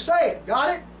told you to say it.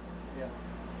 Got it? Yeah.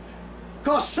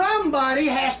 Because somebody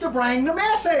has to bring the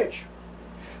message.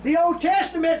 The Old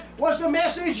Testament was the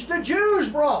message the Jews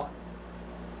brought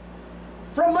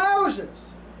from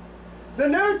Moses. The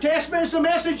New Testament is the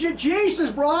message that Jesus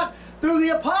brought through the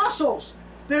apostles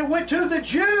that went to the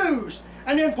Jews.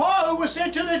 And then Paul, who was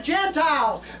sent to the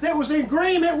Gentiles, that was in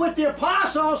agreement with the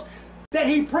apostles that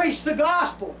he preached the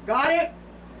gospel. Got it?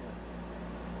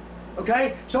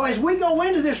 Okay? So as we go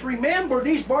into this, remember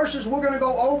these verses we're going to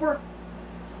go over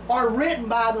are written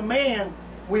by the man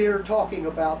we're talking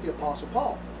about, the Apostle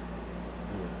Paul.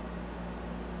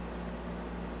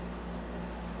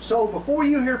 So before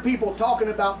you hear people talking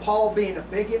about Paul being a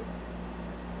bigot,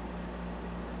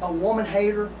 a woman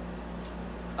hater,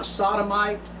 a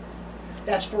sodomite,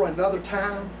 that's for another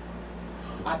time.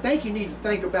 I think you need to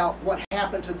think about what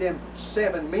happened to them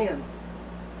 7 men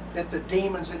that the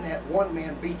demons in that one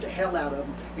man beat the hell out of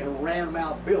them and ran them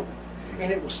out of the building.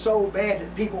 And it was so bad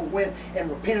that people went and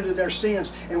repented of their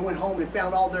sins and went home and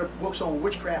found all their books on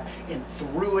witchcraft and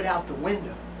threw it out the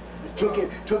window. Took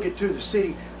it to the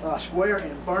city square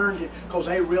and burned it because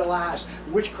they realized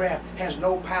witchcraft has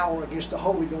no power against the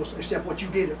Holy Ghost except what you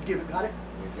give it. Got it?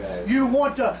 Okay. You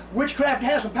want witchcraft to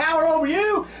have some power over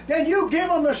you? Then you give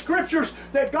them the scriptures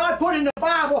that God put in the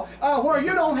Bible where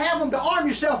you don't have them to arm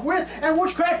yourself with, and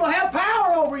witchcraft will have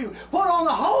power over you. Put on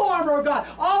the whole armor of God,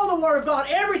 all the Word of God,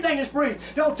 everything is breathed.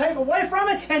 Don't take away from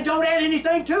it and don't add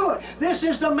anything to it. This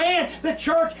is the man the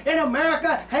church in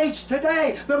America hates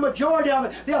today, the majority of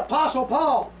it, the Apostle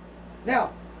Paul.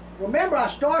 Now, remember I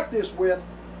start this with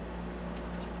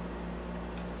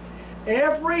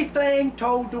everything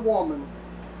told the woman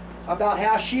about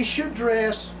how she should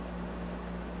dress,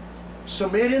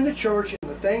 submit in the church,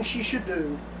 and the things she should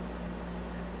do,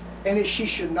 and that she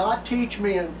should not teach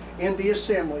men in the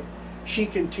assembly. She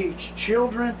can teach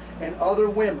children and other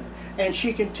women, and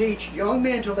she can teach young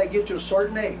men till they get to a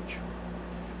certain age,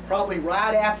 probably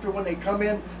right after when they come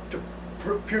in to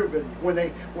puberty,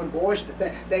 when boys,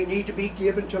 they need to be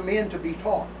given to men to be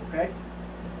taught, okay?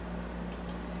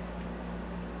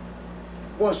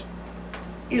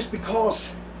 Is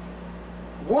because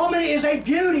woman is a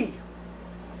beauty.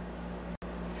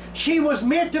 She was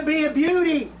meant to be a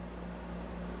beauty.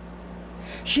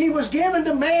 She was given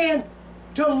to man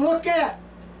to look at,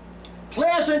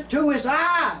 pleasant to his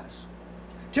eyes,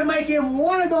 to make him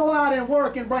want to go out and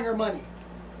work and bring her money.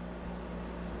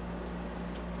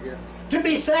 Yeah. To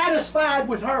be satisfied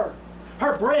with her,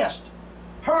 her breast,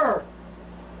 her,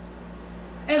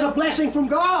 as a blessing from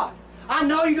God. I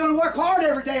know you're going to work hard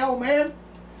every day, old man.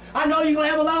 I know you're going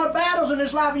to have a lot of battles in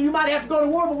this life, and you might have to go to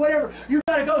war, but whatever you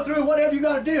got to go through, whatever you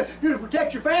got to do to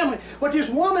protect your family. But this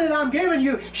woman that I'm giving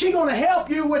you, she's going to help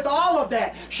you with all of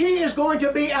that. She is going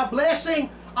to be a blessing,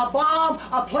 a balm,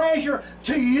 a pleasure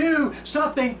to you,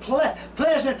 something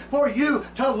pleasant for you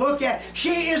to look at.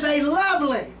 She is a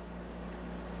lovely.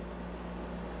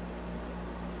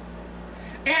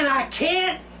 And I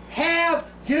can't have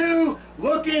you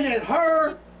looking at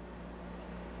her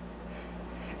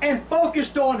and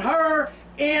focused on her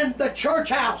in the church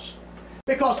house,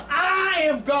 because I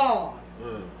am God.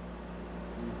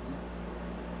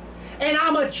 And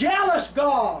I'm a jealous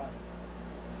God.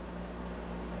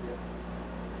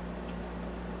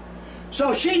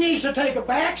 So she needs to take a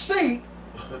back seat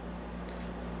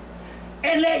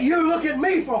and let you look at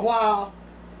me for a while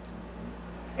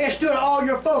instead of all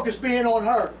your focus being on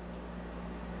her.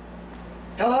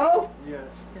 Hello? Yeah.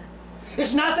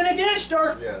 It's nothing against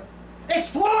her. Yeah. It's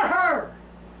for her.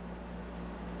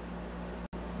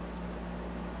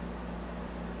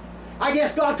 I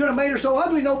guess God could have made her so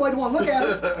ugly nobody would want to look at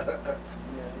her.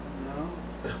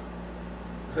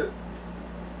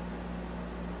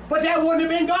 But that wouldn't have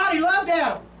been God. He loved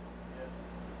Adam.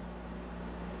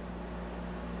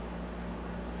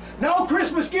 No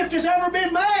Christmas gift has ever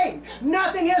been made.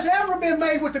 Nothing has ever been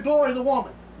made with the glory of the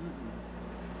woman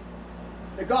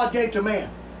that God gave to man.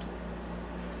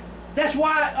 That's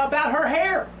why about her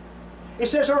hair. It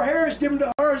says her hair is given to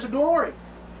her as a glory,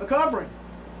 a covering.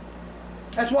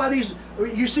 That's why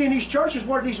you see in these churches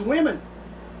where these women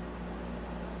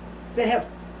that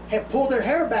have pulled their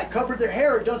hair back, covered their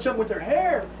hair, done something with their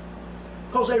hair,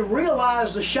 because they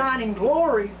realize the shining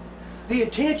glory, the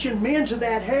attention meant to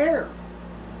that hair.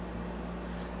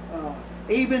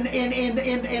 Even in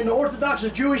the Orthodox, the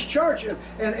Jewish church,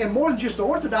 and more than just the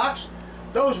Orthodox,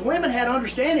 those women had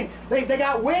understanding. They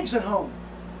got wigs at home.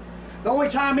 The only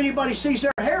time anybody sees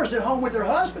their hair is at home with their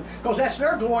husband, because that's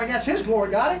their glory and that's his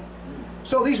glory, got it?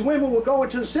 So these women would go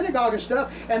into the synagogue and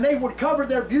stuff, and they would cover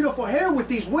their beautiful hair with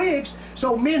these wigs,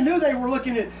 so men knew they were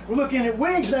looking at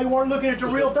wigs, and they weren't looking at the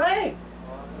real thing.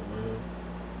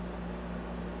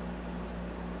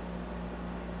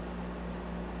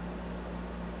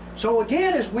 So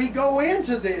again, as we go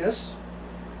into this,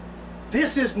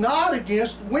 this is not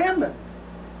against women.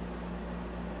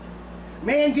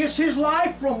 Man gets his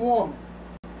life from woman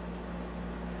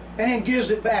and then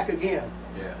gives it back again.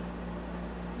 Yeah.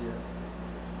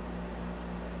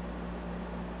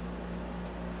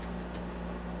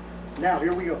 Now,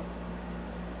 here we go.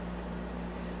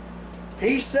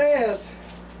 He says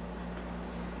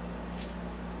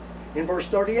in verse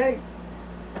 38,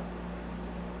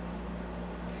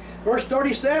 verse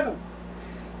 37,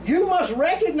 you must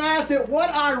recognize that what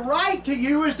I write to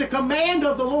you is the command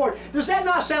of the Lord. Does that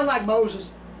not sound like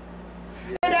Moses?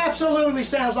 Yeah. It absolutely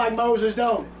sounds like Moses,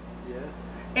 don't it? Yeah.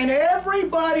 And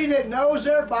everybody that knows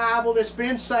their Bible that's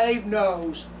been saved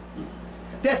knows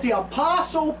that the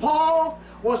Apostle Paul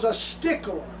was a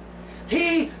stickler.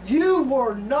 You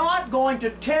were not going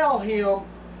to tell him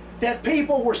that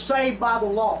people were saved by the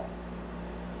law.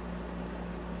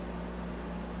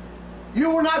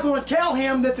 You were not going to tell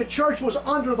him that the church was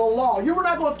under the law. You were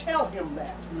not going to tell him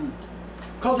that.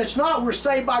 Because it's not. We're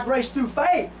saved by grace through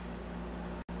faith.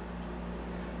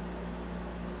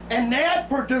 And that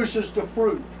produces the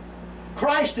fruit.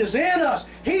 Christ is in us.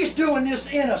 He's doing this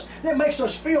in us. That makes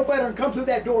us feel better and come through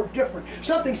that door different.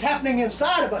 Something's happening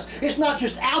inside of us. It's not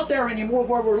just out there anymore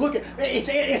where we're looking.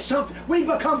 It's something. We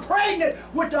become pregnant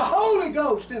with the Holy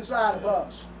Ghost inside of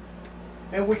us.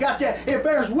 And we got that. It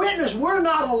bears witness we're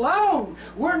not alone.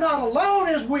 We're not alone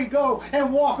as we go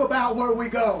and walk about where we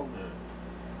go.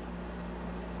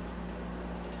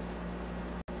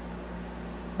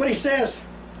 But he says,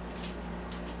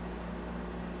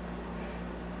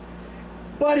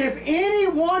 but if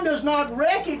anyone does not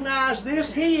recognize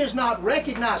this, he is not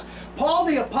recognized. Paul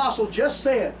the Apostle just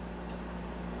said,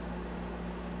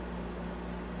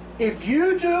 if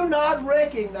you do not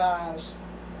recognize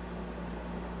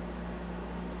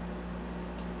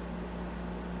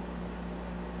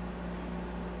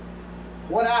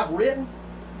what I've written,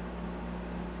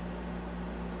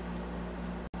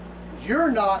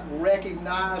 you're not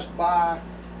recognized by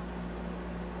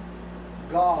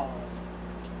God.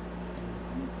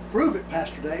 Prove it,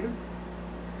 Pastor David.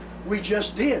 We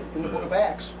just did in the book of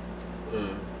Acts.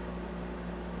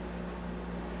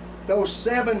 Those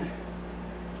 7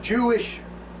 Jewish,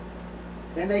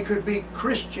 and they could be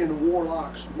Christian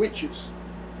warlocks, witches.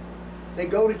 They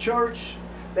go to church,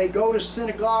 they go to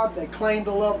synagogue, they claim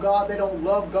to love God, they don't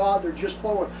love God, they're just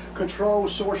for control,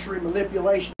 sorcery,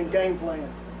 manipulation, and game plan.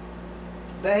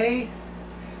 They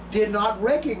did not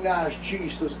recognize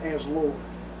Jesus as Lord.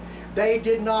 They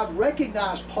did not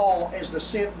recognize Paul as the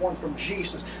sent one from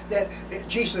Jesus. That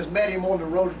Jesus met him on the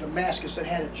road to Damascus and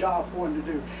had a job for him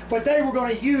to do. But they were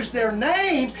going to use their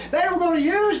names. They were going to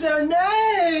use their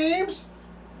names.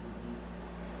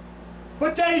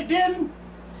 But they didn't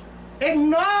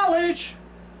acknowledge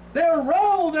their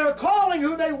role, their calling,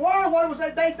 who they were, what it was.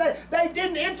 They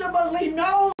didn't intimately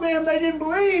know them. They didn't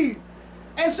believe.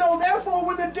 And so therefore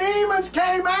when the demons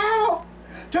came out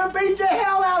to beat the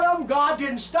hell out of them, God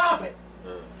didn't stop it.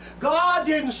 God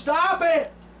didn't stop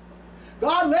it.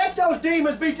 God let those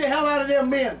demons beat the hell out of them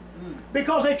men.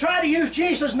 Because they tried to use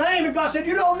Jesus' name, and God said,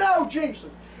 you don't know Jesus.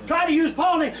 Try to use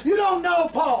Paul's name. You don't know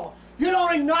Paul. You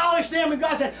don't acknowledge them. And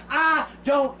God said, I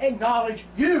don't acknowledge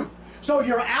you. So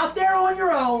you're out there on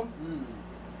your own,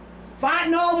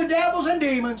 fighting all the devils and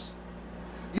demons,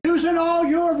 using all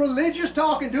your religious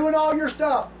talk and doing all your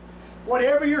stuff,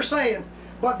 whatever you're saying.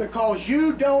 But because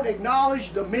you don't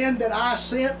acknowledge the men that I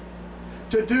sent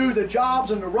to do the jobs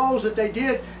and the roles that they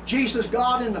did, Jesus,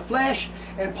 God in the flesh,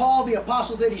 and Paul the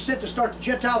Apostle that he sent to start the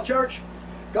Gentile church,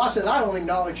 God says, I don't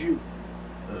acknowledge you.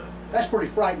 That's pretty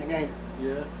frightening, ain't it?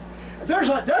 Yeah.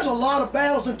 There's a lot of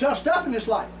battles and tough stuff in this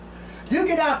life. You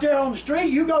get out there on the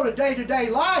street, you go to day-to-day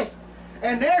life,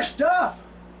 and there's stuff.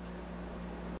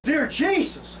 Dear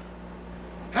Jesus,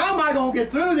 how am I going to get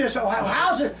through this?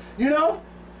 How's it, you know?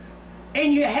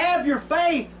 And you have your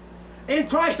faith in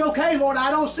Christ. Okay, Lord,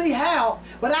 I don't see how,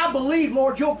 but I believe,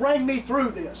 Lord, you'll bring me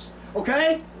through this.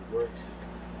 Okay? It works.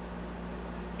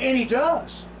 And he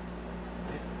does.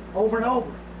 Over and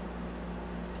over.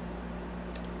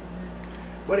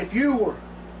 But if you were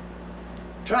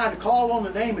trying to call on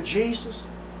the name of Jesus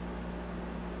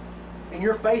and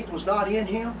your faith was not in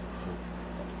him,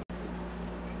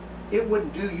 it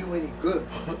wouldn't do you any good.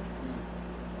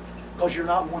 Because you're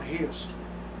not one of his.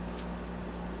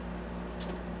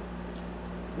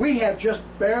 We have just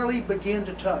barely begun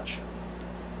to touch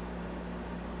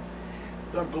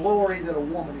the glory that a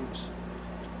woman is.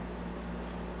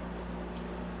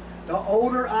 The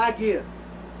older I get,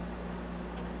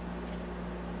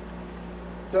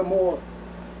 the more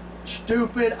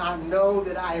stupid I know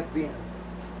that I have been.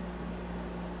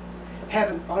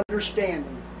 Have an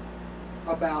understanding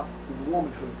about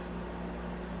womanhood.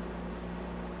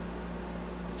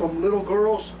 From little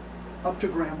girls up to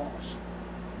grandmas.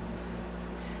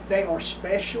 They are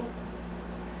special.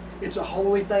 It's a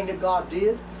holy thing that God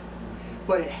did,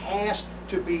 but it has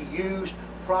to be used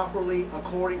properly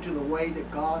according to the way that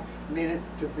God meant it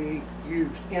to be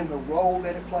used in the role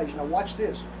that it plays. Now watch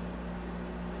this.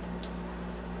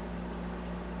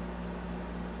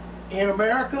 In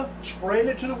America, spread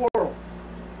it to the world.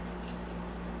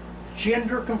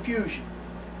 Gender confusion.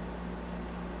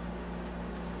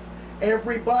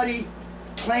 Everybody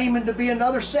claiming to be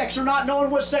another sex or not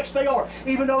knowing what sex they are,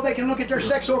 even though they can look at their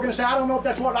sex organ and say, I don't know if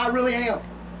that's what I really am.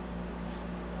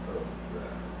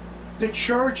 The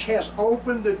church has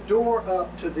opened the door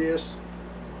up to this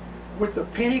with the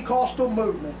Pentecostal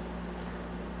movement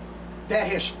that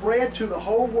has spread to the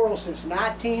whole world since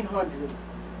 1900.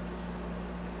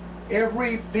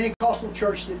 Every Pentecostal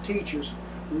church that teaches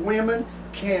women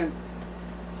can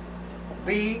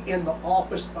be in the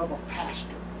office of a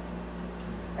pastor.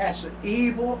 That's an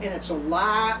evil and it's a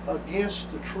lie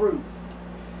against the truth.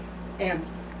 And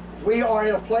we are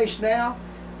at a place now,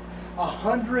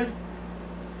 100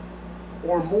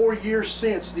 or more years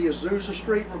since the Azusa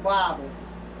Street revival,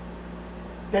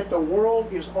 that the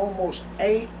world is almost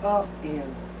ate up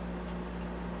in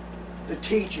the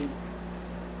teaching,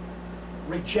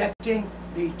 rejecting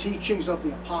the teachings of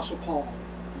the Apostle Paul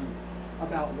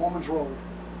about woman's role.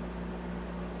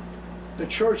 The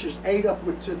church is ate up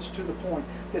with this to the point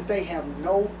that they have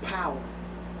no power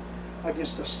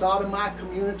against the sodomite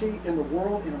community in the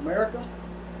world, in America,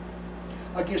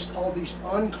 against all these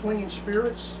unclean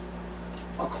spirits.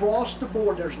 Across the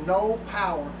board, there's no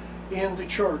power in the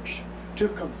church to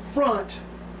confront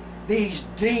these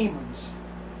demons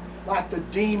like the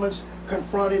demons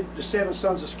confronted the 7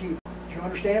 sons of Sceva. Do you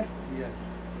understand? Yes.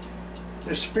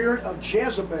 The spirit of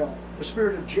Jezebel,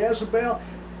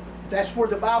 that's where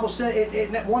the Bible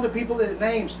said, one of the people that it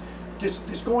names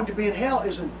that's going to be in hell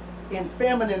is an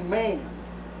effeminate man.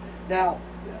 Now,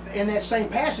 in that same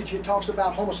passage, it talks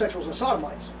about homosexuals and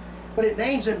sodomites, but it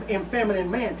names him effeminate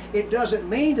man. It doesn't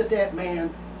mean that that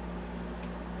man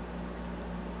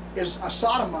is a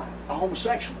sodomite, a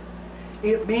homosexual.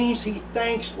 It means he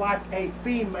thinks like a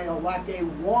female, like a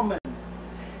woman.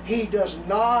 He does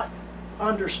not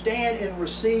understand and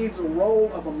receive the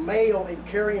role of a male and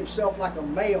carry himself like a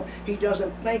male. He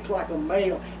doesn't think like a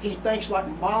male. He thinks like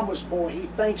mama's boy. He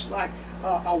thinks like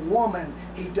a woman.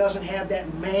 He doesn't have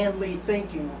that manly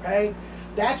thinking, okay?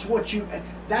 That's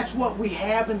what we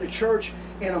have in the church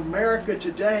in America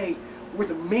today,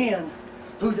 with men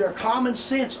who their common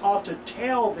sense ought to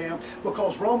tell them,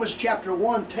 because Romans chapter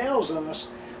 1 tells us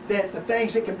that the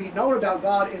things that can be known about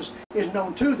God is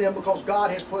known to them because God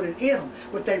has put it in them.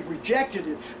 But they've rejected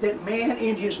it. That man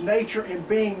in his nature and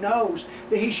being knows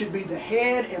that he should be the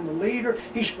head and the leader.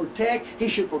 He should protect. He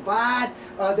should provide.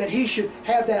 That he should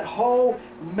have that whole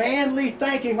manly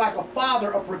thinking like a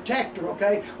father, a protector,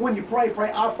 okay? When you pray,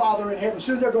 our Father in heaven.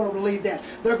 Soon they're going to relieve that.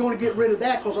 They're going to get rid of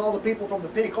that because all the people from the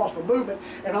Pentecostal movement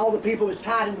and all the people that's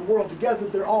tied in the world together,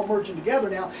 they're all merging together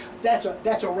now. That's a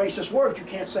racist word. You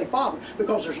can't say father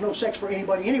because there's no sex for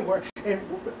anybody anywhere. And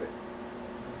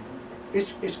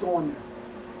it's going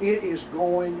there. It is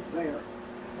going there.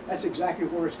 That's exactly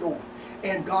where it's going.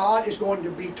 And God is going to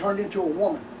be turned into a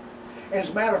woman. And as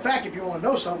a matter of fact, if you want to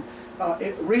know something,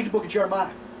 read the book of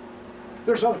Jeremiah.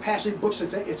 There's other passage books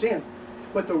that it's in.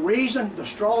 But the reason, the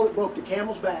straw that broke the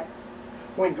camel's back,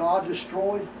 when God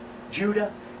destroyed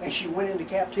Judah and she went into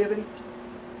captivity,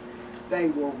 they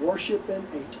were worshiping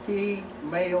a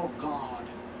female god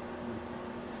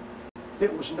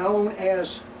that was known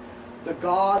as the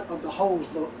God of the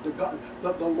hosts,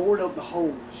 the Lord of the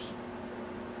hosts.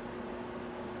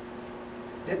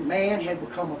 That man had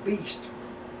become a beast.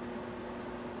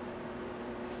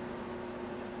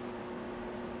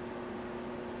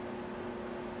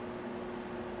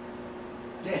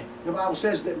 Yeah, the Bible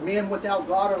says that men without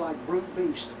God are like brute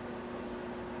beasts.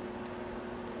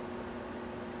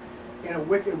 And a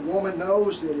wicked woman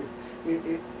knows that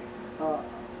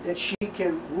that she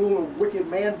can rule a wicked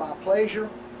man by pleasure,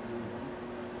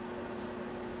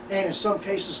 and in some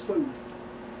cases food.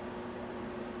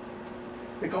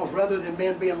 Because rather than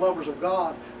men being lovers of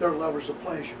God, they're lovers of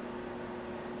pleasure.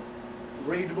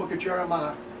 Read the book of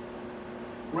Jeremiah.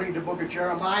 Read the book of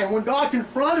Jeremiah. And when God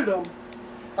confronted them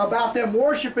about them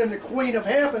worshiping the Queen of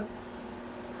Heaven,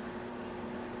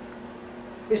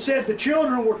 it said the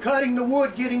children were cutting the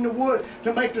wood, getting the wood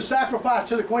to make the sacrifice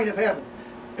to the Queen of Heaven.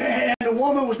 And the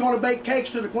woman was going to bake cakes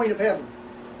to the Queen of Heaven.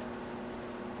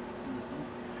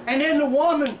 And then the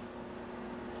woman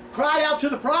cried out to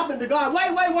the prophet and to God,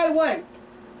 wait.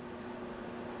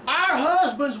 Our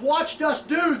husbands watched us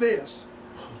do this.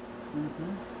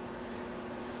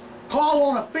 Call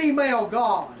on a female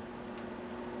god.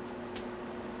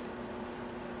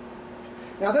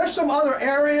 Now there's some other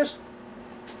areas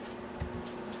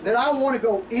that I want to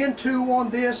go into on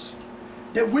this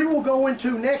that we will go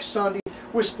into next Sunday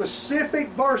with specific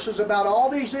verses about all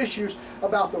these issues,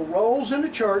 about the roles in the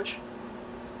church,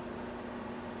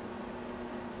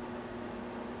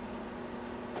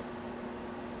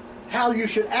 how you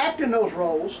should act in those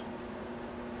roles,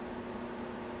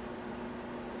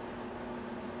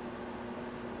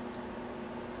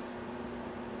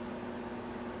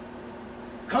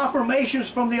 confirmations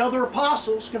from the other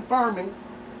apostles confirming.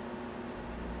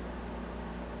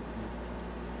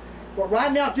 But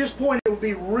right now at this point it would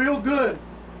be real good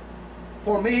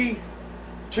for me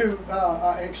to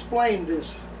explain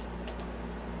this.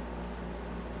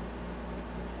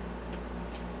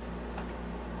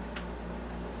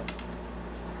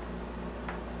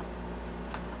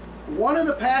 One of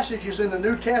the passages in the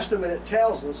New Testament, it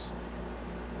tells us,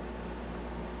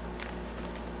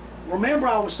 Remember,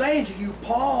 I was saying to you,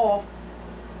 Paul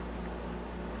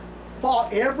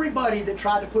fought everybody that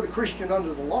tried to put a Christian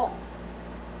under the law.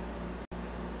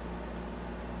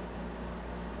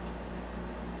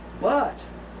 But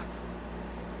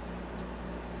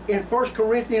in 1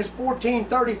 Corinthians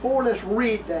 14:34, let's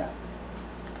read that.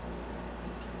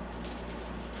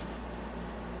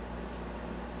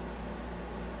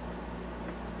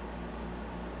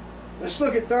 Let's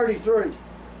look at 33.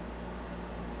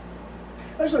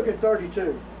 Let's look at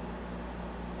 32.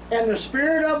 And the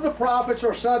spirit of the prophets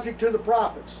are subject to the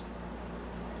prophets.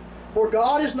 For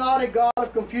God is not a God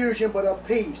of confusion, but of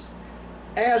peace,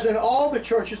 as in all the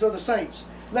churches of the saints.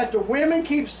 Let the women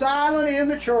keep silent in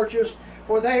the churches,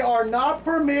 for they are not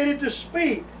permitted to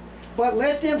speak, but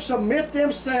let them submit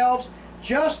themselves,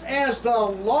 just as the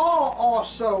law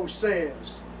also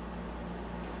says.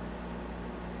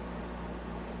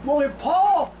 Well, if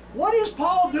Paul, what is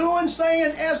Paul doing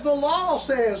saying as the law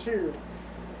says here?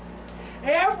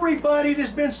 Everybody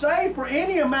that's been saved for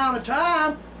any amount of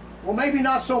time, well, maybe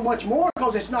not so much more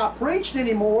because it's not preached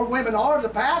anymore. Women are the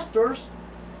pastors.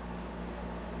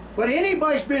 But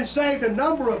anybody that's been saved a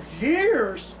number of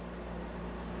years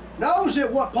knows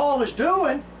that what Paul is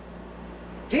doing,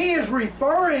 he is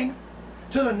referring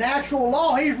to the natural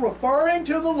law. He's referring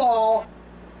to the law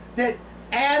that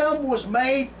Adam was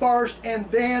made first and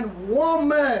then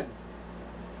woman.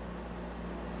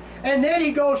 And then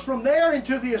he goes from there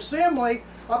into the assembly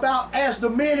about as the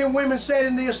men and women said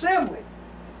in the assembly.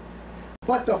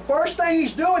 But the first thing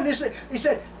he's doing is, he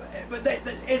said,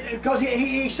 because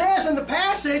he says in the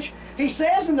passage, he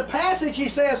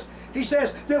says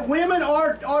that women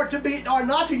are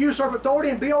not to usurp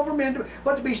authority and be over men,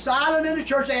 but to be silent in the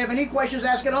church. They have any questions,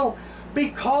 ask at home,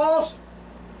 because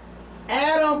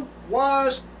Adam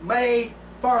was made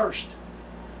first.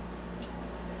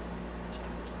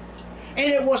 And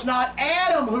it was not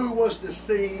Adam who was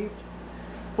deceived,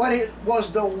 but it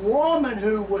was the woman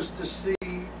who was deceived.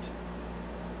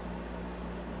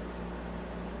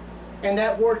 And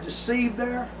that word deceived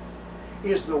there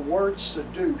is the word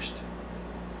seduced.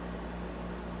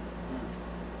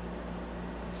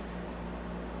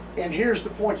 And here's the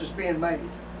point that's being made.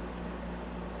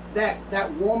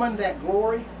 That woman, that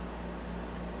glory,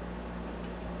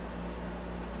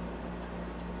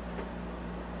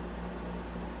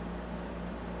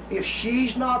 if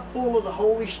she's not full of the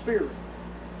Holy Spirit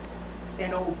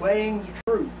and obeying the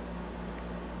truth,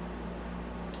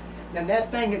 then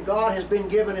that thing that God has been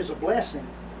given as a blessing,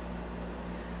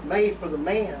 made for the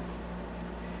man,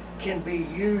 can be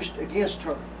used against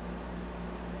her.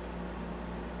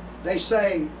 They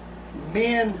say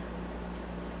men,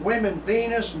 women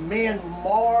Venus, men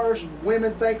Mars,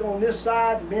 women think on this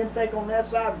side, men think on that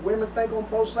side, women think on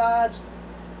both sides.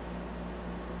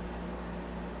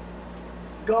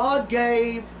 God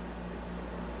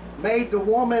made the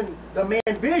woman, the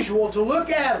man, visual to look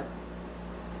at her.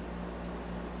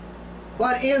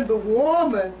 But in the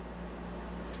woman,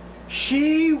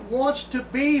 she wants to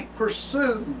be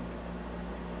pursued.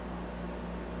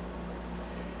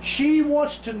 She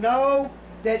wants to know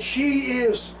that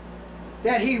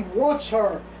that he wants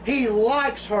her, he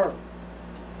likes her.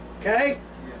 Okay?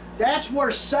 Yeah. That's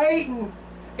where Satan,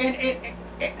 and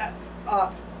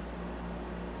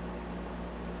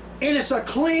it's a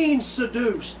clean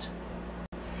seduced.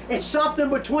 It's something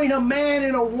between a man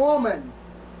and a woman,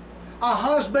 a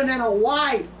husband and a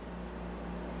wife.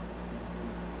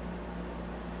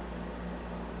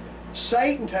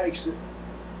 Satan takes it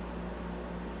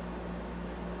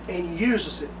and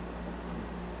uses it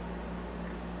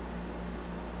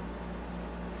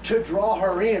to draw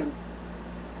her in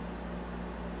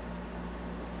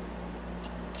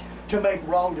to make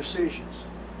wrong decisions.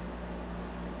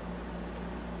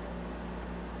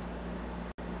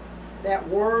 That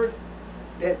word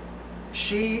that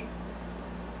she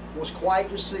was quite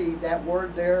deceived, that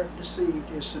word there,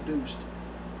 deceived, is seduced.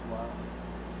 Wow.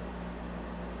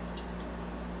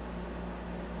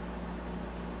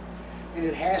 And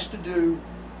it has to do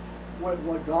with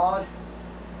what God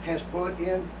has put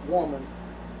in woman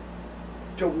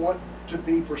to want to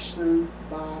be pursued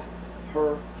by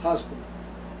her husband.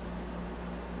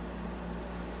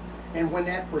 And when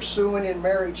that pursuing in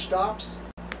marriage stops,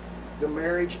 the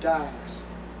marriage dies.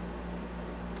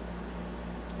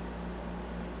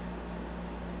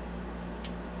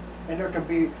 And there can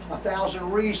be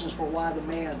 1,000 reasons for why the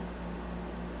man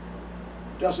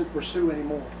doesn't pursue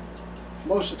anymore.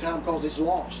 Most of the time because he's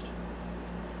lost.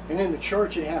 And in the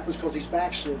church it happens because he's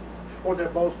backslidden, or they're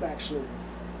both backslidden.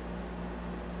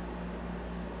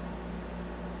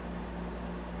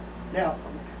 Now,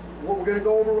 what we're going to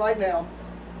go over right now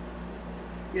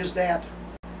is that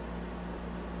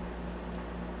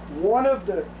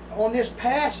on this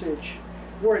passage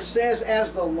where it says,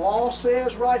 as the law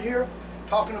says right here,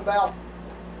 talking about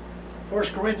 1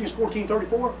 Corinthians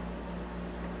 14:34,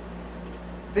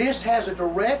 this has a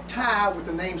direct tie with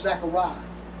the name Zechariah.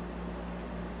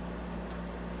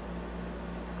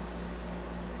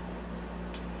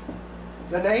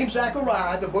 The name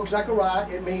Zechariah, the book Zechariah,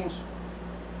 it means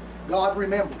God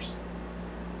remembers.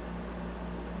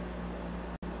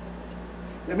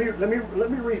 Let me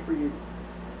read for you.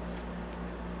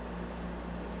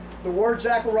 The word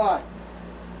Zechariah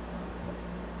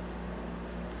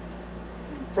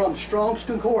from Strong's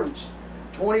Concordance,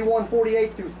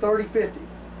 2148 through 3050.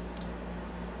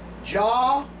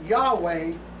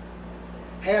 Yahweh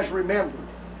has remembered.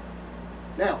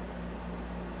 Now,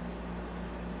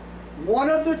 one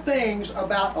of the things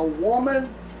about a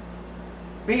woman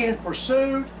being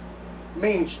pursued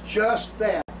means just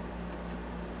that.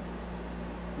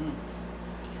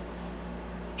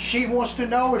 She wants to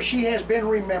know if she has been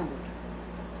remembered.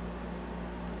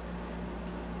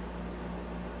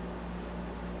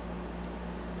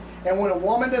 And when a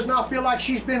woman does not feel like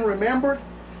she's been remembered,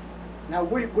 now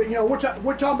we're talking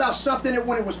about something that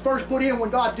when it was first put in, when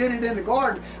God did it in the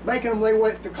garden, making them lay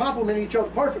to complement each other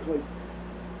perfectly.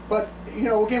 But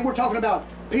again, we're talking about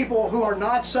people who are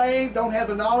not saved, don't have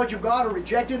the knowledge of God, are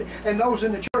rejected, and those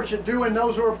in the church that do, and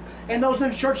those in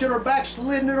the church that are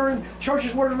backslidden, that are in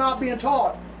churches where they're not being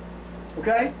taught.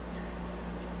 Okay?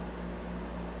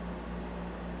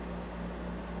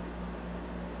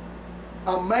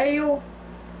 A male,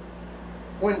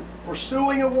 when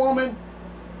pursuing a woman,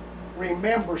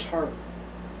 remembers her.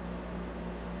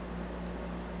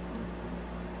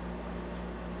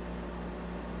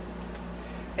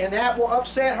 And that will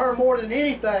upset her more than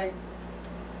anything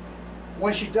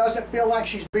when she doesn't feel like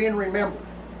she's being remembered.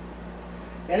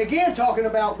 And again, talking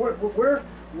about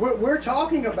we're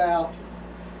talking about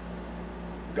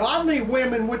godly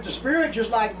women with the Spirit, just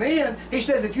like men. He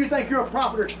says, if you think you're a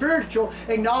prophet or spiritual,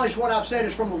 acknowledge what I've said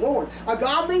is from the Lord. A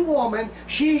godly woman,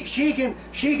 she can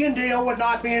deal with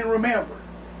not being remembered.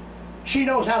 She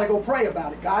knows how to go pray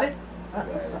about it. Got it?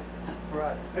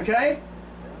 Right. Okay?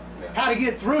 How to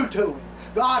get through to him.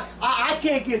 God, I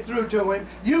can't get through to him.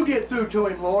 You get through to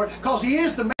him, Lord, because he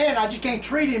is the man. I just can't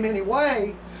treat him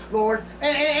anyway, Lord.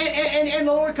 And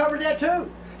the Lord covered that too.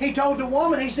 He told the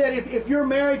woman, he said, if you're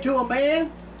married to a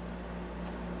man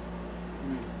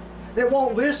that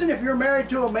won't listen, if you're married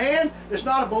to a man that's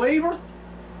not a believer,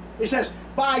 he says,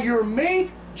 by your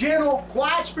meek, gentle,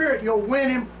 quiet spirit, you'll win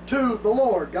him to the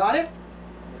Lord. Got it?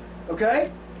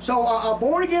 Okay? So a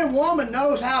born-again woman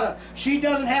knows how to, she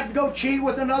doesn't have to go cheat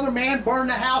with another man, burn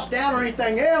the house down or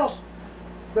anything else.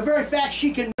 The very fact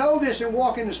she can know this and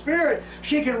walk in the Spirit,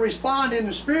 she can respond in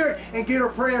the Spirit and get her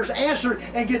prayers answered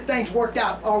and get things worked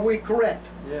out. Are we correct?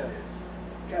 Yes.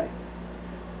 Okay.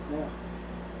 Now.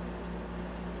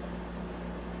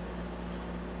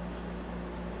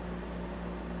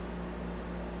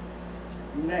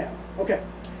 Now, okay.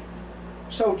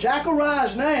 So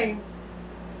Zechariah's name,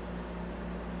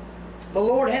 the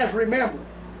Lord has remembered.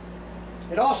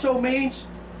 It also means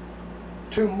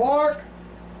to mark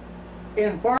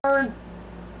and burn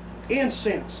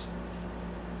incense.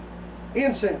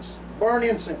 Incense. Burn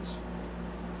incense.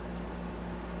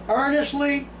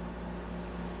 Earnestly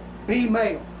be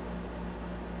male.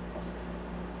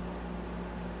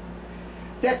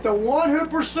 That the one who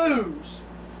pursues,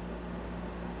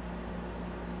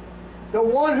 the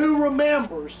one who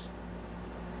remembers,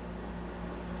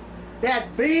 that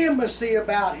vehemency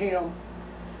about him,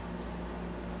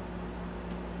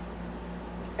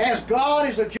 as God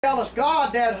is a jealous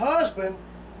God, that husband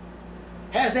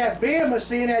has that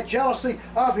vehemency and that jealousy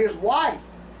of his wife.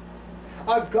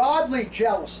 A godly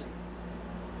jealousy.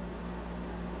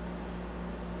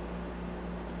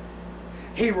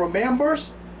 He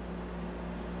remembers.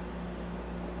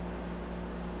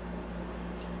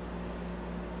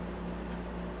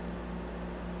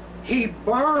 He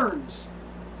burns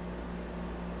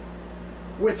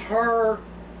with her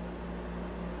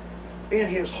in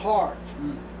his heart.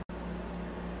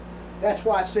 That's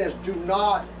why it says, do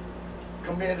not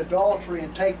commit adultery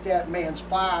and take that man's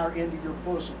fire into your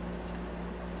bosom.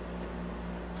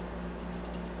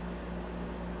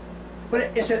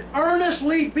 But it said,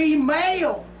 earnestly be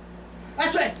male.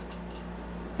 That's it.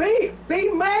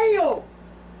 Be male.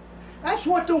 That's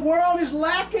what the world is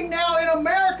lacking now, in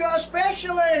America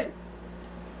especially.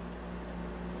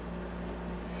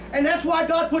 And that's why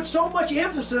God put so much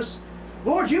emphasis.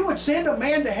 Lord, you would send a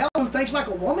man to hell who thinks like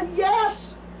a woman?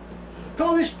 Yes.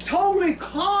 Because it's totally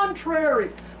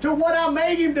contrary to what I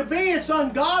made him to be. It's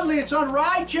ungodly, it's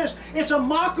unrighteous, it's a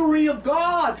mockery of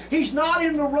God. He's not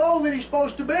in the role that he's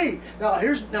supposed to be. Now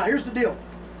here's the deal.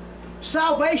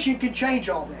 Salvation can change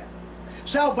all that.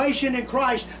 Salvation in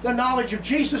Christ, the knowledge of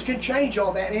Jesus can change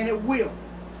all that, and it will.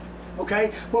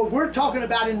 Okay? But we're talking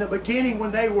about in the beginning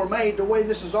when they were made, the way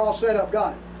this is all set up.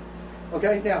 Got it?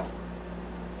 Okay, now,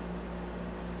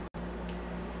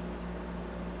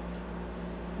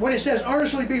 when it says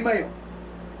earnestly be male,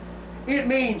 it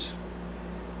means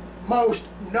most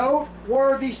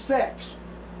noteworthy sex.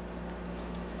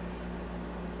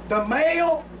 The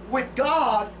male with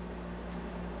God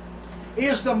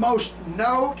is the most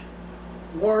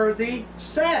noteworthy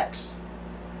sex.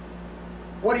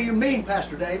 What do you mean,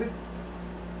 Pastor David?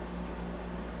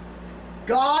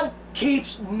 God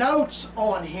keeps notes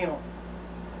on him.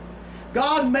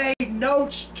 God made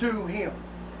notes to him.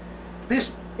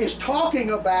 This is talking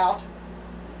about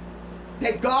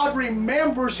that God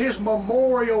remembers his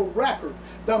memorial record.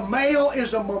 The male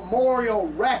is a memorial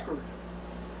record.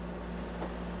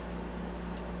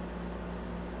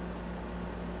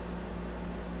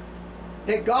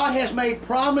 That God has made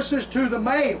promises to the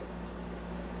male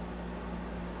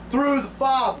through the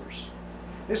fathers.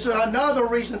 This is another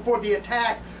reason for the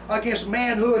attack against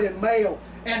manhood and male,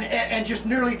 and just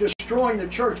nearly destroying the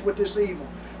church with this evil.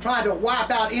 Trying to wipe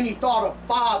out any thought of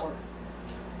father.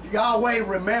 Yahweh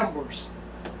remembers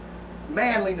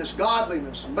manliness,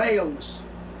 godliness, maleness.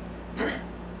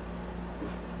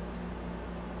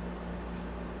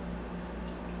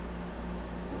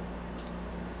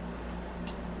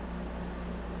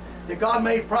 That God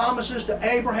made promises to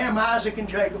Abraham, Isaac, and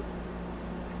Jacob.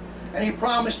 And he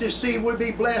promised his seed would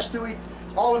be blessed through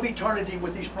all of eternity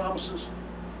with these promises.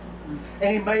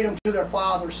 And he made them to their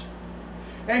fathers.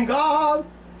 And God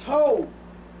told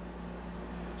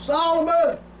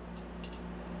Solomon,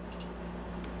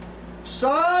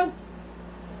 son,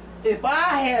 if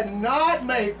I had not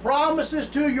made promises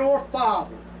to your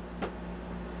father,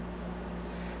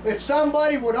 that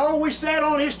somebody would always sit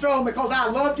on his throne because I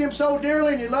loved him so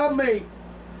dearly and he loved me,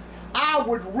 I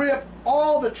would rip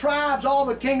all the tribes, all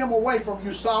the kingdom away from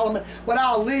you, Solomon, but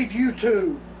I'll leave you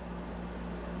too.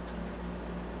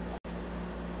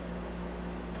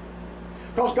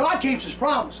 Because God keeps his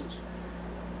promises.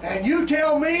 And you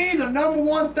tell me the number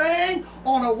one thing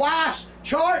on a wife's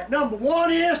chart, number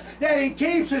one is that he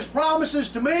keeps his promises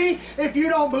to me. If you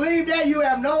don't believe that, you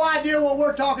have no idea what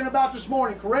we're talking about this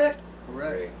morning, correct?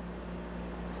 Correct.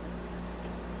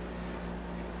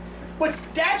 But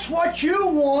that's what you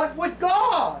want with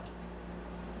God.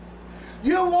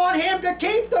 You want him to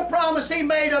keep the promise he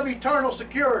made of eternal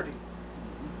security.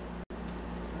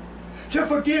 To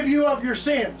forgive you of your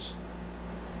sins.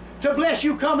 To bless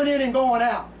you coming in and going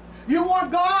out. You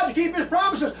want God to keep his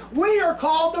promises. We are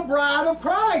called the bride of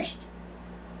Christ.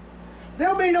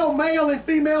 There'll be no male and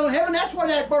female in heaven. That's what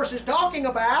that verse is talking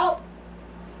about.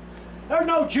 There's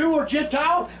no Jew or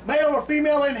Gentile, male or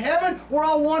female in heaven. We're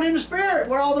all one in the Spirit.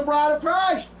 We're all the bride of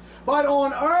Christ. But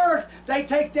on earth, they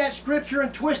take that scripture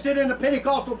and twist it in the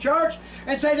Pentecostal church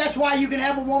and say that's why you can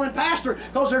have a woman pastor,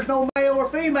 because there's no male or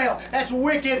female. That's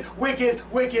wicked, wicked,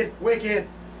 wicked, wicked.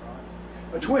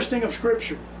 A twisting of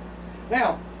scripture.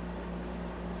 Now,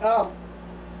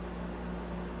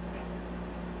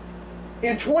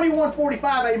 in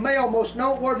 2145, a male most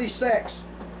noteworthy sex,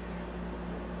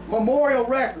 memorial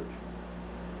record.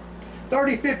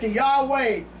 3050,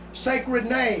 Yahweh, sacred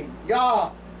name.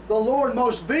 Yah, the Lord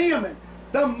most vehement.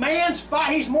 The man's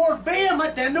fight, he's more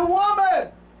vehement than the woman.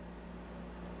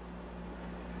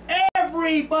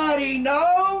 Everybody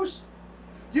knows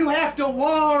you have to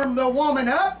warm the woman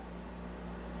up.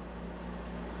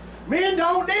 Men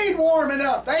don't need warming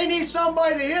up. They need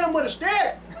somebody to hit them with a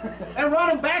stick and run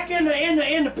them back in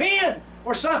the pen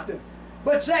or something.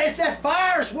 But it's that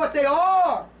fire is what they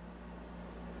are.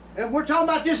 And we're talking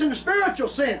about this in the spiritual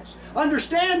sense.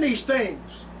 Understand these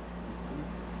things.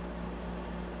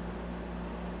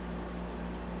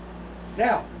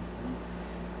 Now,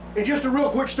 it's just a real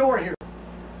quick story here.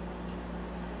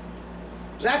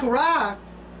 Zechariah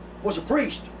was a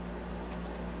priest.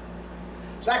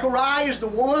 Zechariah is the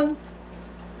one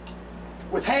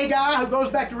with Haggai who goes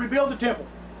back to rebuild the temple.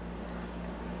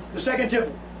 The second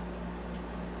temple.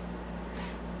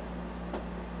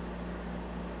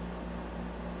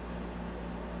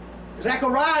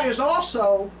 Zechariah is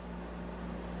also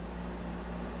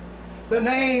the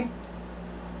name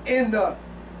in the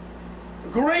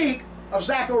Greek of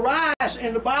Zacharias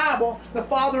in the Bible, the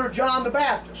father of John the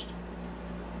Baptist.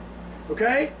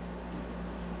 Okay?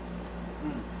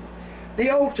 The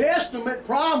Old Testament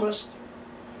promised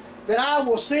that I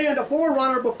will send a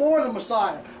forerunner before the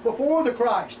Messiah, before the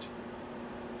Christ.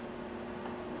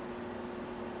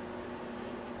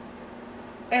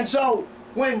 And so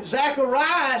when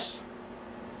Zacharias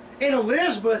and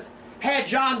Elizabeth had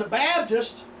John the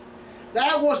Baptist,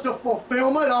 that was the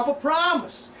fulfillment of a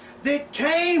promise that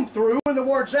came through. And the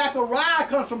word Zechariah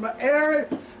comes from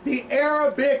the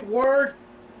Arabic word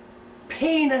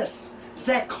penis,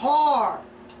 Zechar.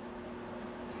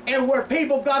 And where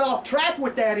people got off track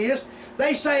with that is,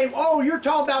 they say, oh, you're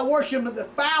talking about worshiping the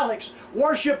phallics,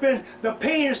 worshiping the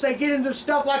penis. They get into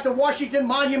stuff like the Washington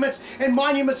monuments and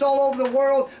monuments all over the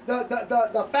world,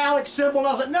 the phallic symbol. And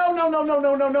I was like, no, no, no, no,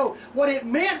 no, no, no. What it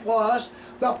meant was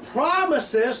the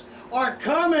promises are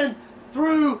coming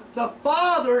through the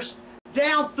fathers,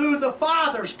 down through the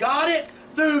fathers. Got it?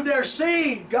 Through their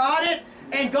seed. Got it?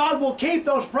 And God will keep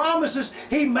those promises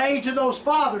He made to those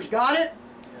fathers. Got it?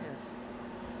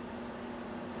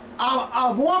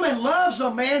 A woman loves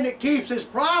a man that keeps his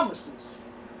promises.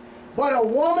 But a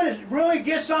woman that really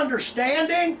gets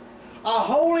understanding, a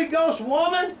Holy Ghost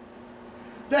woman,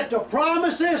 that the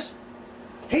promises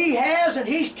he has and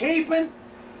he's keeping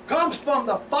comes from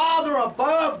the Father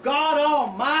above, God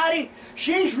Almighty,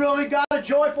 she's really got a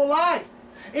joyful life.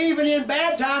 Even in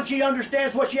bad times, she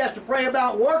understands what she has to pray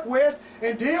about, work with,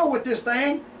 and deal with this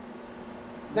thing.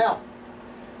 Now,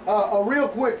 a real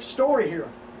quick story here.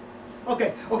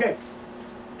 Okay,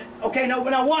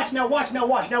 now watch.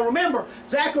 Now remember,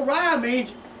 Zechariah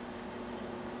means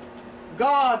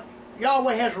God,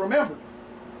 Yahweh has remembered.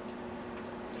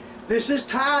 This is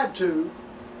tied to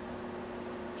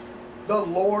the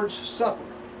Lord's Supper.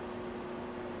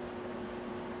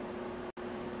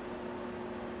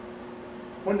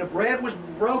 When the bread was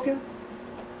broken,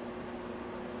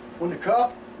 when the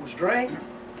cup was drank,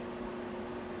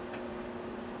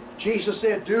 Jesus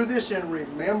said, do this in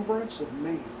remembrance of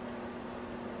me.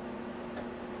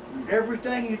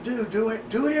 Everything you do it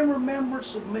in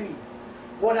remembrance of me.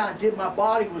 What I did, my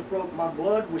body was broken, my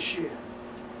blood was shed.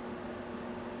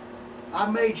 I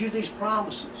made you these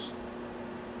promises.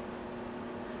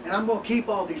 And I'm going to keep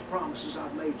all these promises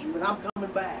I've made you. And I'm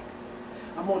coming back.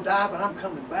 I'm going to die, but I'm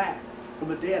coming back from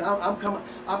the dead. I'm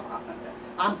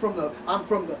from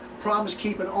the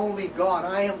promise-keeping only God.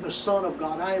 I am the Son of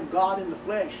God. I am God in the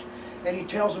flesh. And He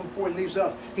tells them before He leaves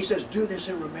us, He says, do this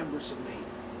in remembrance of me.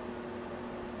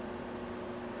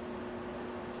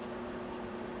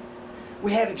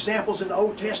 We have examples in the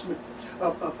Old Testament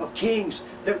of kings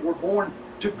that were born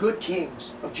to good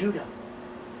kings of Judah.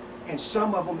 And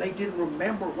some of them, they didn't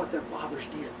remember what their fathers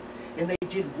did. And they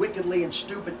did wickedly and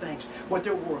stupid things. But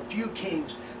there were a few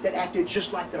kings that acted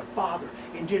just like their father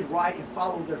and did right and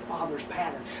followed their father's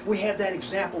pattern. We have that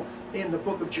example in the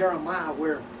book of Jeremiah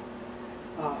where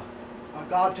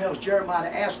God tells Jeremiah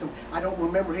to ask him, I don't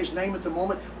remember his name at the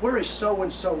moment, where is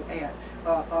so-and-so at?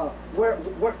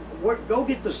 Go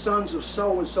get the sons of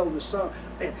so-and-so, the son.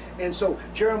 And so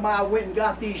Jeremiah went and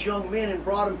got these young men and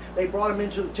they brought them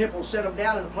into the temple and set them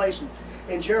down in a place.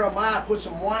 And Jeremiah put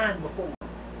some wine before them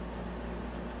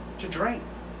to drink.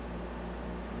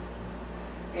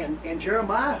 And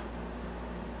Jeremiah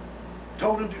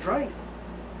told them to drink.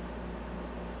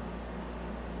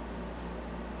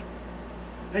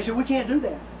 And they said, we can't do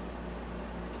that.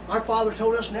 Our father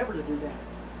told us never to do that.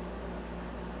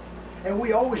 And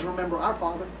we always remember our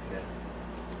father. Yeah.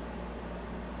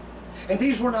 And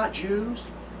these were not Jews.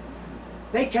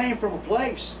 They came from a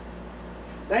place.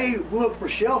 They looked for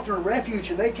shelter and refuge,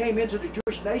 and they came into the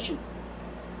Jewish nation.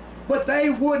 But they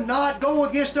would not go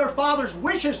against their father's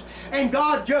wishes. And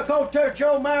God,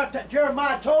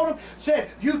 Jeremiah told them, said,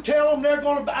 you tell them they're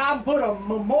going to, I'll put a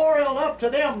memorial up to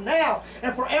them now.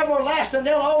 And for everlasting,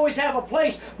 they'll always have a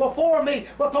place before me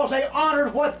because they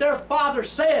honored what their father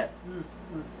said.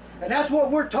 And that's what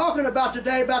we're talking about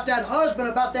today, about that husband,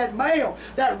 about that male.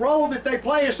 That role that they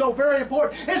play is so very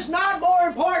important. It's not more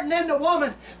important than the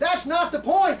woman. That's not the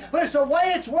point. But it's the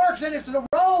way it works, and it's the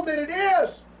role that it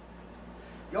is.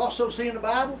 You also see in the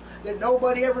Bible that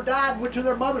nobody ever died and went to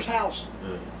their mother's house.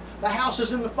 The house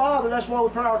is in the Father. That's why we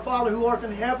pray, our Father who art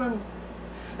in heaven.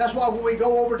 That's why when we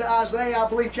go over to Isaiah, I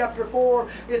believe chapter 4,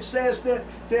 it says that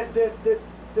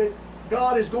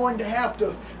God is going to have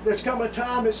to, there's coming a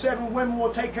time that 7 women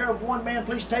will take care of one man.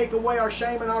 Please take away our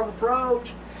shame and our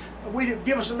reproach.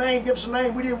 Give us a name, give us a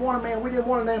name. We didn't want a man, we didn't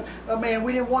want a man.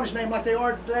 We didn't want his name like they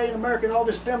are today in America and all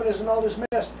this feminism and all this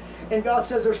mess. And God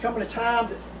says there's coming a time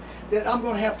that I'm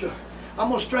going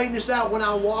to straighten this out when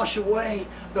I wash away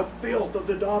the filth of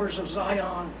the daughters of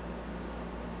Zion.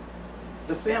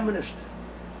 The feminist.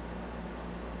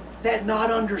 That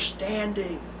not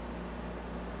understanding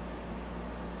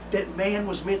that man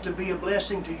was meant to be a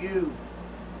blessing to you.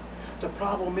 The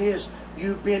problem is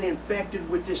you've been infected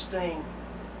with this thing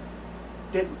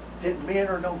that men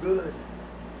are no good.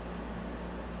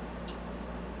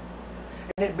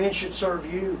 that men should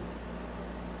serve you.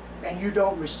 And you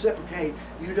don't reciprocate.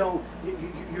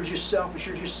 You're just selfish.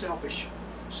 You're just selfish.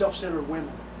 Self-centered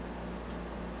women.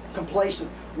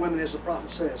 Complacent women, as the prophet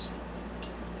says.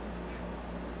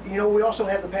 You know, we also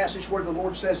have the passage where the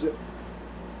Lord says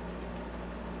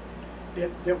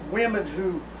that women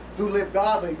who live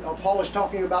godly, Paul is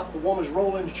talking about the woman's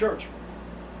role in the church.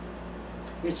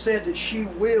 It said that she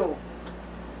will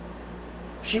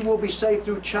be saved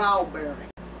through childbearing.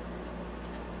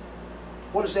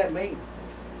 What does that mean?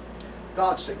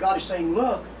 God is saying,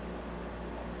 look,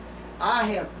 I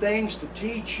have things to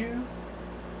teach you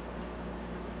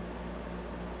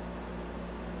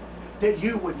that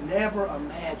you would never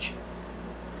imagine.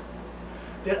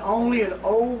 That only an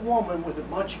old woman with a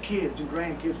bunch of kids and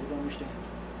grandkids would understand.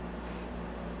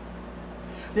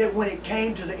 That when it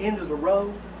came to the end of the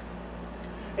road,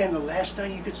 and the last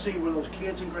thing you could see were those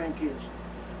kids and grandkids,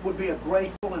 would be a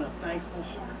grateful and a thankful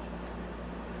heart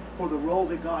for the role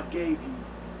that God gave you.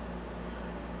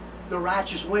 The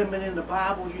righteous women in the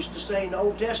Bible used to say in the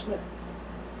Old Testament,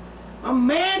 a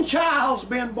man-child's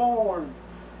been born,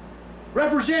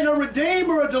 representing a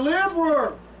redeemer, a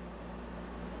deliverer,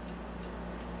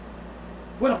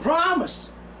 with a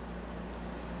promise,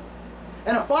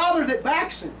 and a father that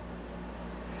backs him.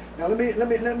 Now let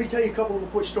me tell you a couple of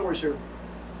quick stories here.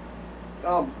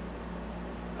 A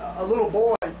little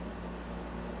boy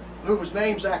who was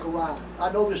named Zachariah.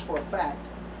 I know this for a fact.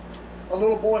 A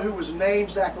little boy who was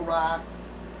named Zachariah,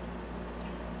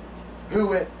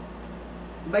 who at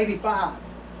maybe 5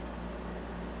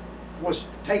 was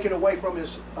taken away from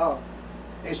his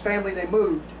family. They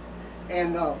moved,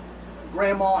 and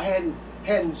Grandma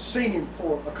hadn't seen him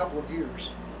for a couple of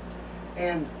years.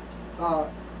 And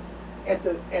at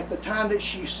the time that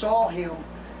she saw him,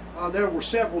 there were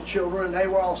several children, and they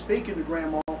were all speaking to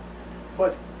Grandma.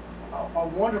 But a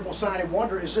wonderful sign and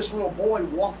wonder is this little boy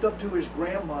walked up to his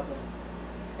grandmother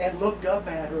and looked up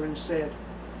at her and said,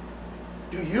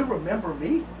 "Do you remember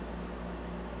me?"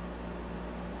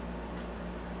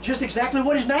 Just exactly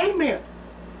what his name meant.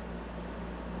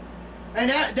 And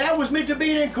that was meant to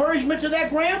be an encouragement to that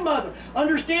grandmother.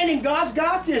 Understanding God's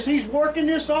got this. He's working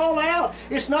this all out.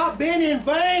 It's not been in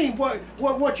vain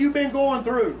what you've been going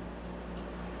through.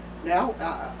 Now,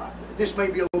 this may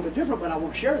be a little bit different, but I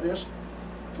want to share this.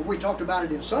 We talked about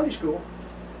it in Sunday school.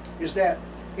 Is that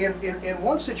in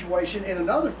one situation, in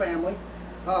another family,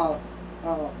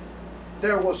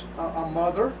 there was a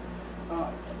mother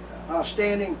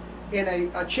standing in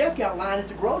a checkout line at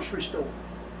the grocery store.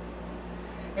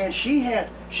 And she had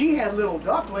little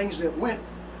ducklings that went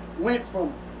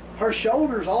from her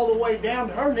shoulders all the way down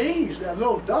to her knees. That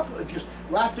little duckling just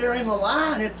right there in the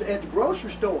line at the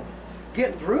grocery store.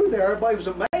 Getting through there, everybody was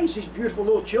amazed. These beautiful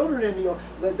little children,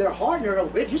 and their heart and their little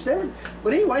bit, just there.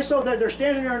 But anyway, so they're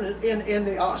standing there in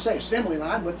the I say assembly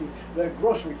line, but the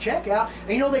grocery checkout,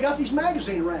 and they got these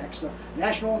magazine racks, the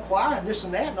National Enquirer, and this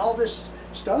and that, and all this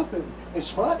stuff, and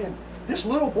smut. And this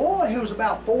little boy who was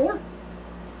about 4,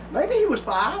 maybe he was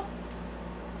 5,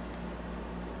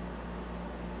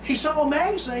 he saw a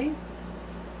magazine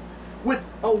with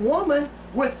a woman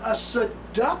with a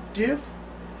seductive,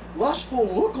 lustful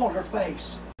look on her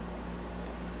face.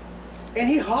 And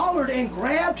he hollered and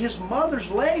grabbed his mother's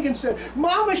leg and said,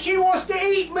 "Mama, she wants to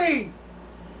eat me."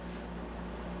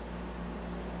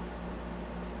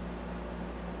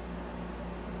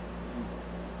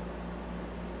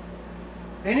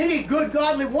 And any good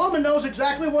godly woman knows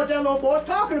exactly what that little boy's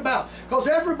talking about. Because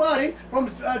everybody,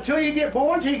 until you get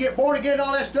born, till you get born again and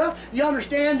all that stuff, you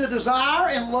understand the desire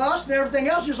and lust and everything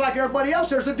else just like everybody else.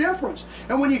 There's a difference.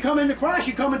 And when you come into Christ,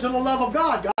 you come into the love of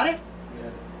God. Got it? Yeah.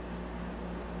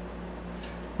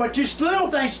 But just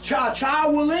little things, a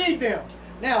child will lead them.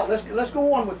 Now, let's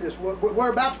go on with this.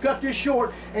 We're about to cut this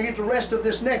short and get the rest of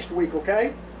this next week,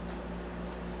 okay?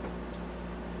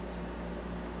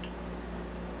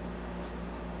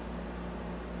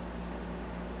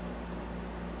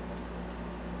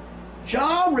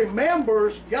 Jah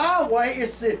remembers Yahweh.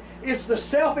 It's the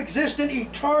self-existent,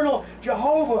 eternal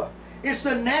Jehovah. It's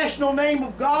the national name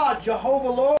of God,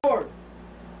 Jehovah Lord.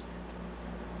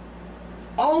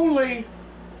 Only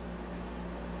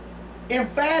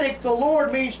emphatic, the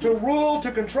Lord means to rule,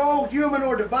 to control, human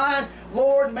or divine.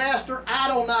 Lord, Master,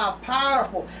 Adonai,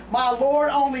 powerful. My Lord,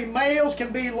 only males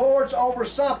can be lords over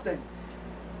something.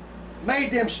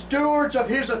 Made them stewards of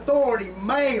His authority,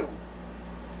 male.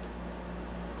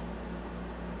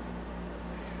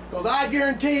 Because I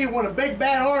guarantee you, when a big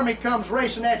bad army comes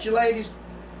racing at you, ladies,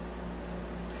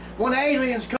 when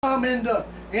aliens come in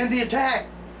the attack,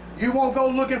 you won't go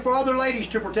looking for other ladies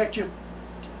to protect you.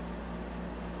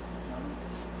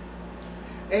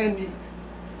 And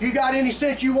If you got any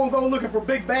sense, you won't go looking for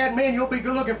big bad men. You'll be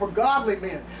looking for godly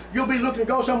men. You'll be looking to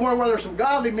go somewhere where there's some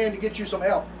godly men to get you some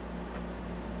help.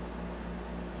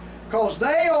 Because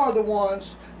they are the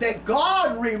ones that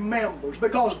God remembers,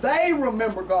 because they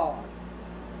remember God.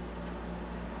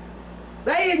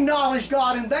 They acknowledge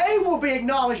God, and they will be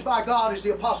acknowledged by God, as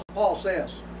the Apostle Paul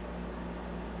says.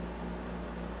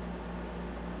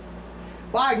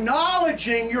 By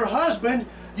acknowledging your husband,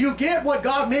 you get what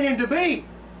God meant him to be.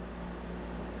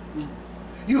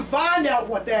 You find out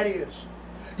what that is.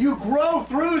 You grow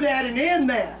through that and in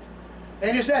that.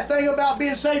 And it's that thing about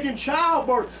being saved in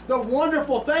childbirth. The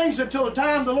wonderful things until the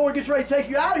time the Lord gets ready to take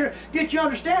you out of here. Get you to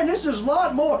understand this is a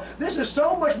lot more. This is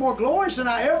so much more glorious than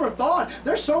I ever thought.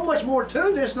 There's so much more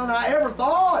to this than I ever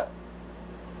thought.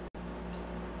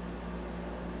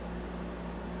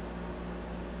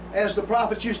 As the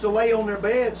prophets used to lay on their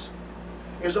beds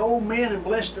as old men and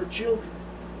bless their children.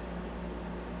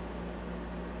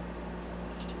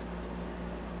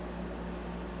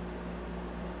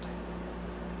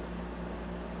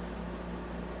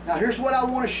 Now here's what I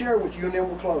want to share with you, and then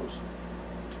we'll close.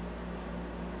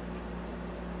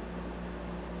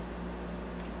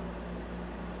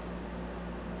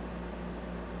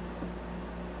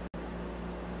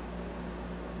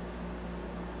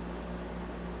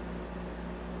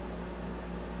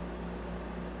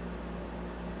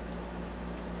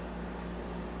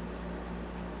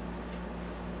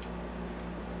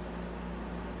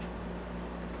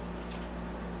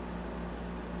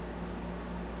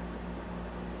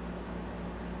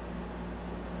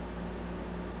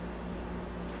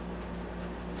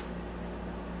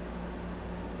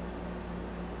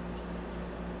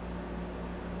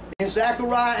 In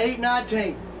Zechariah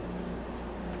 8:19,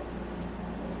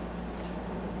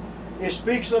 it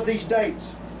speaks of these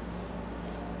dates.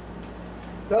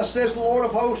 Thus says the Lord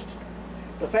of hosts,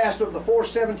 the fast of the 4th,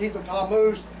 17th of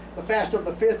Tammuz, the fast of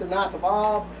the 5th and 9th of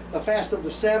Av, the fast of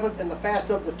the 7th and the fast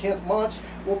of the 10th months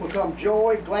will become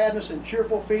joy, gladness, and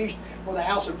cheerful feast for the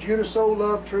house of Judah, so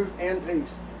love, truth, and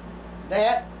peace.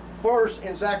 That verse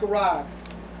in Zechariah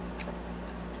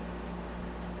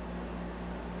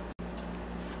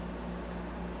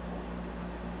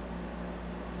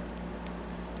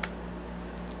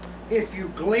if you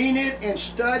glean it and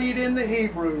study it in the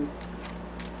Hebrew,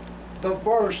 the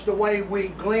verse, the way we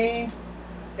gleaned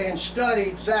and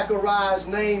studied Zechariah's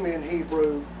name in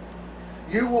Hebrew,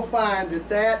 you will find that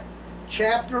that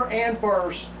chapter and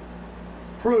verse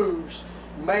proves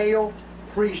male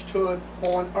priesthood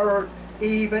on earth,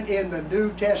 even in the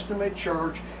New Testament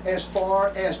church, as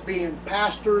far as being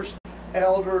pastors,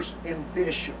 elders, and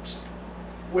bishops,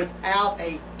 without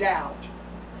a doubt.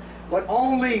 But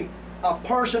only a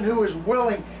person who is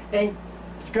willing and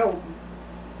go,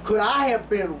 could I have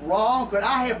been wrong? Could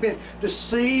I have been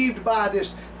deceived by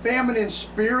this feminine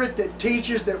spirit that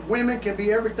teaches that women can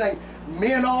be everything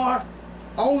men are?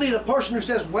 Only the person who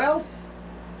says, well,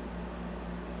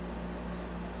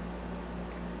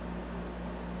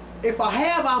 if I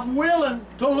have, I'm willing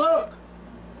to look.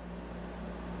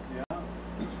 Yeah.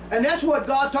 And that's what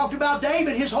God talked about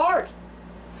David, his heart.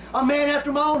 A man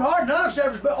after my own heart. None of us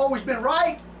ever always been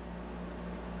right.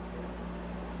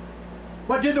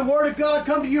 But did the Word of God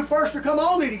come to you first or come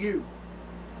only to you?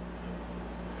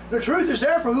 The truth is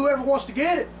there for whoever wants to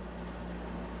get it.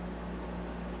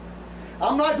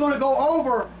 I'm not going to go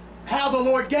over how the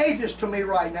Lord gave this to me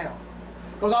right now,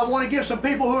 because I want to give some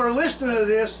people who are listening to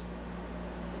this,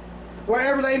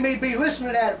 wherever they may be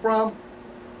listening at it from,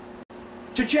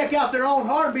 to check out their own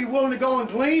heart and be willing to go and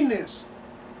glean this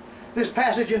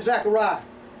passage in Zechariah.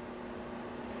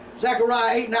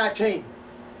 Zechariah 8:19.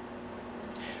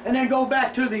 And then go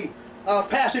back to the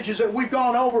passages that we've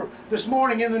gone over this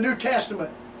morning in the New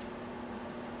Testament.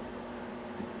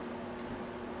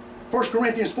 1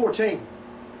 Corinthians 14.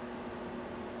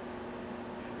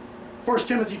 1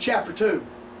 Timothy chapter 2.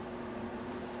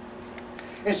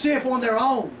 And see if on their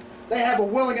own they have a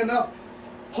willing enough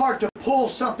heart to pull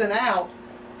something out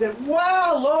that,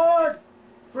 wow, Lord,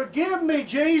 forgive me,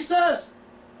 Jesus.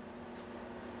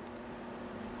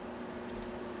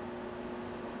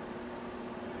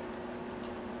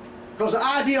 Because the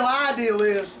ideal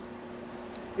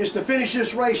is to finish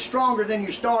this race stronger than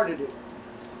you started it.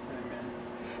 Amen.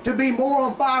 To be more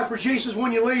on fire for Jesus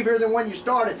when you leave here than when you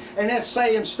started. And that's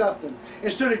saying something.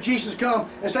 Instead of Jesus come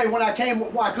and say, when I come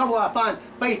will I find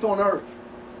faith on earth.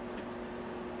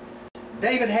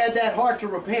 David had that heart to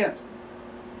repent.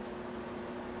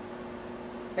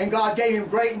 And God gave him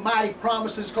great and mighty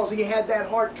promises because he had that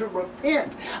heart to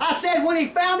repent. I said when he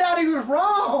found out he was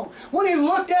wrong, when he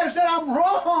looked at it and said, I'm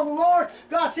wrong, Lord,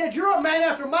 God said, you're a man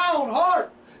after my own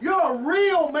heart. You're a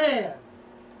real man.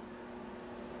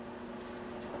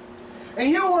 And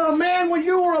you were a man when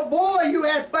you were a boy, you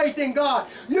had faith in God.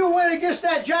 You went against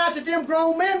that giant that them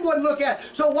grown men wouldn't look at.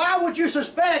 So why would you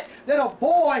suspect that a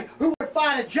boy who would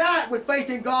fight a giant with faith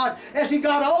in God, as he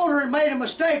got older and made a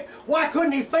mistake, why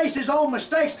couldn't he face his own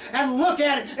mistakes and look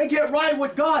at it and get right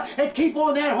with God and keep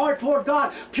on that heart toward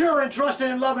God, pure and trusting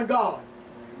and loving God?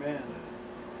 Amen.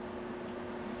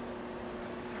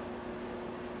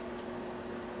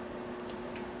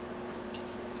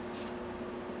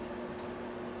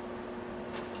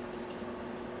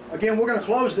 Again, we're going to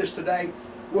close this today.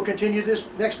 We'll continue this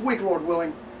next week, Lord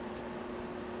willing.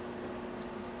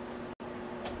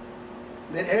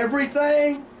 That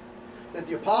everything that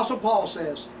the Apostle Paul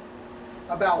says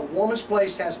about woman's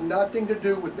place has nothing to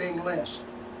do with being less.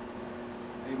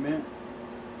 Amen.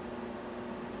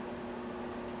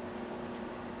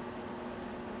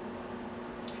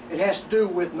 It has to do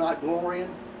with not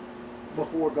glorying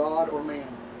before God or man.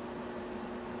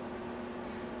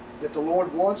 That the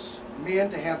Lord wants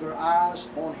men to have their eyes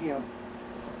on Him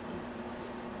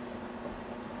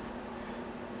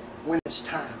when it's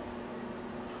time,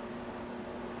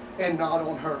 and not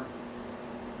on her,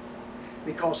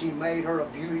 because He made her a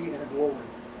beauty and a glory.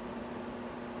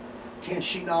 Can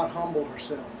she not humble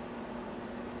herself?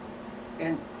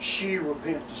 And she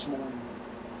repent this morning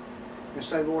and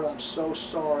say, Lord, I'm so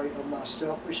sorry of my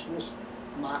selfishness,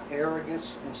 my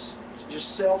arrogance, and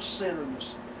just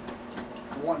self-centeredness,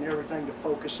 wanting everything to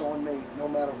focus on me no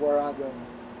matter where I go.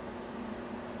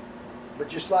 But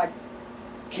just like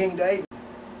King David,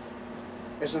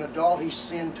 as an adult, he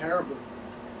sinned terribly.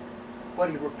 But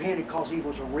he repented because he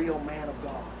was a real man of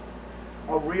God.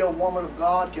 A real woman of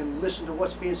God can listen to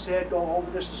what's being said, go over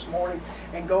this morning,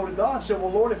 and go to God and say, well,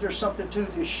 Lord, if there's something to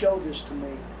this, show this to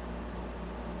me.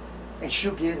 And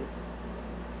she'll get it.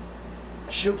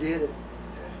 She'll get it.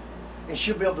 And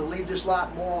she'll be able to leave this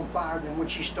light more on fire than when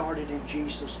she started in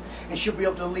Jesus. And she'll be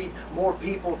able to lead more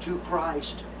people to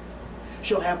Christ.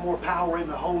 She'll have more power in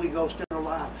the Holy Ghost in her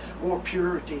life, more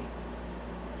purity.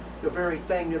 The very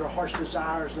thing that her heart's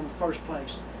desires in the first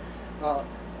place.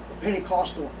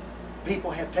 Pentecostal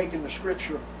people have taken the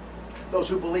Scripture. Those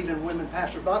who believe in women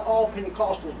pastors. Not all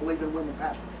Pentecostals believe in women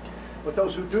pastors. But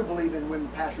those who do believe in women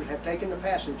pastors have taken the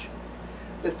passage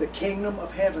that the kingdom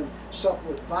of heaven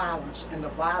suffereth violence, and the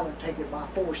violent take it by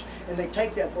force. And they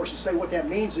take that force and say what that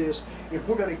means is, if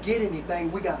we're going to get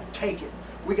anything, we got to take it.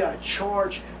 We got to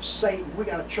charge Satan. We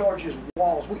got to charge his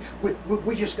walls.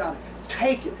 We just got to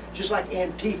take it. Just like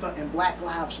Antifa and Black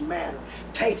Lives Matter.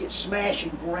 Take it, smash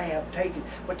and grab, take it.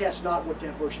 But that's not what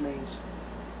that verse means.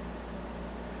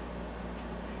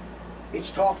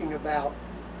 It's talking about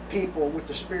people with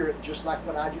the Spirit, just like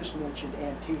what I just mentioned,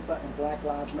 Antifa and Black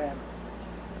Lives Matter.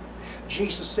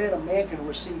 Jesus said a man can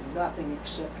receive nothing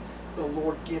except the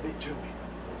Lord give it to him.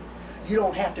 You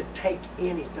don't have to take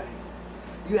anything.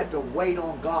 You have to wait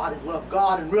on God and love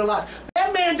God and realize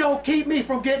that man don't keep me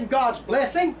from getting God's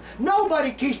blessing.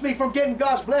 Nobody keeps me from getting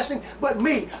God's blessing but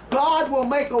me. God will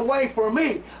make a way for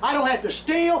me. I don't have to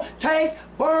steal, take,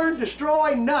 burn,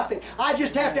 destroy, nothing. I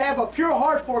just have to have a pure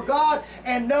heart for God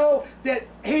and know that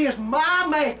He is my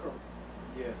maker,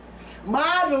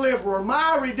 my deliverer,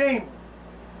 my redeemer.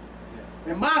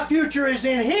 And my future is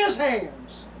in His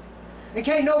hands. And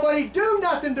can't nobody do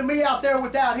nothing to me out there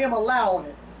without Him allowing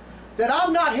it. That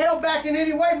I'm not held back in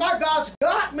any way. My God's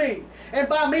got me. And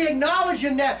by me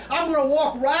acknowledging that, I'm going to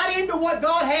walk right into what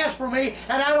God has for me,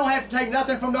 and I don't have to take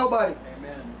nothing from nobody.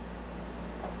 Amen.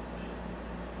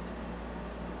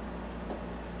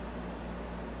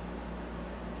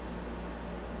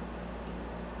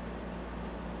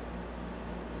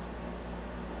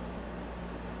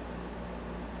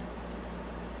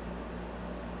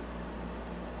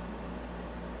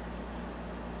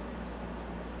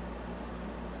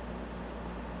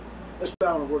 Let's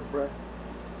bow in a word of prayer.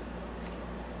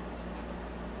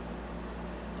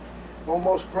 Oh,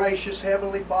 most gracious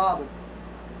Heavenly Father,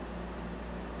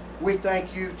 we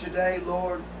thank You today,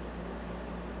 Lord,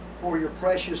 for Your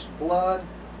precious blood,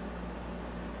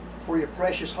 for Your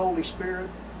precious Holy Spirit,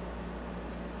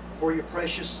 for Your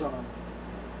precious Son.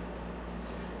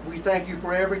 We thank You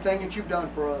for everything that You've done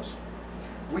for us.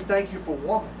 We thank You for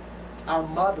woman, our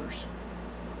mothers,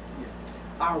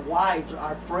 our wives,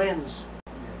 our friends,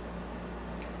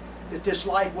 that this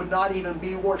life would not even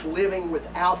be worth living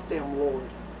without them, Lord.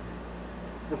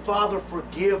 And Father,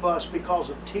 forgive us because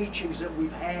of teachings that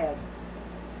we've had,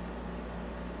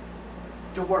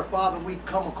 to where, Father, we've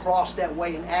come across that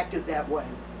way and acted that way,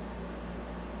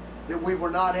 that we were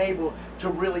not able to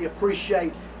really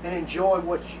appreciate and enjoy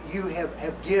what You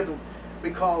have given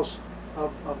because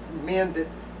of men that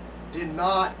did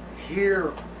not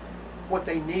hear what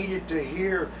they needed to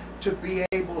hear to be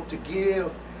able to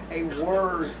give a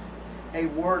word,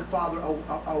 Father,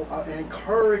 an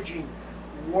encouraging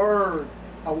word,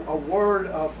 a word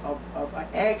of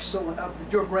excellent, of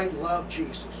your great love,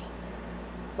 Jesus.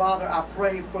 Father, I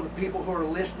pray for the people who are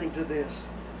listening to this,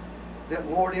 that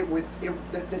Lord,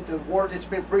 that the word that's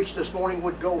been preached this morning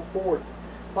would go forth.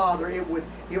 Father, it would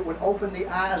open the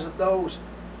eyes of those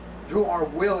who are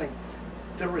willing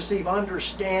to receive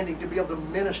understanding, to be able to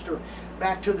minister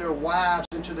back to their wives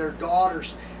and to their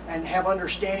daughters, and have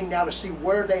understanding now to see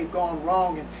where they've gone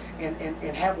wrong,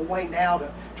 and have a way now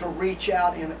to reach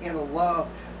out in a love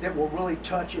that will really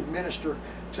touch and minister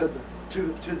to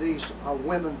these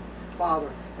women, Father,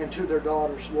 and to their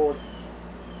daughters, Lord.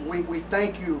 We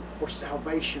thank you for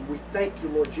salvation. We thank you,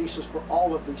 Lord Jesus, for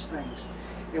all of these things.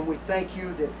 And we thank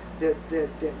you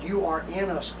that you are in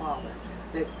us, Father,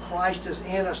 that Christ is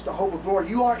in us, the hope of glory.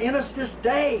 You are in us this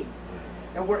day.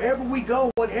 And wherever we go,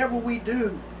 whatever we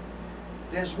do,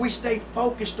 as we stay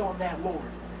focused on that, Lord,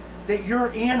 that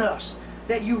you're in us,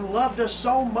 that you loved us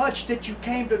so much that you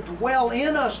came to dwell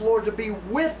in us, Lord, to be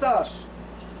with us.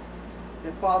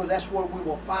 That, Father, that's where we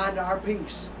will find our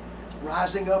peace,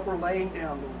 rising up or laying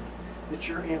down, Lord, that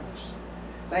you're in us.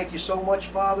 Thank you so much,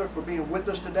 Father, for being with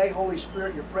us today. Holy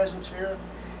Spirit, your presence here.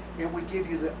 And we give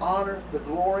you the honor, the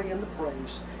glory, and the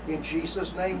praise. In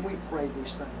Jesus' name we pray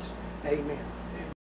these things. Amen.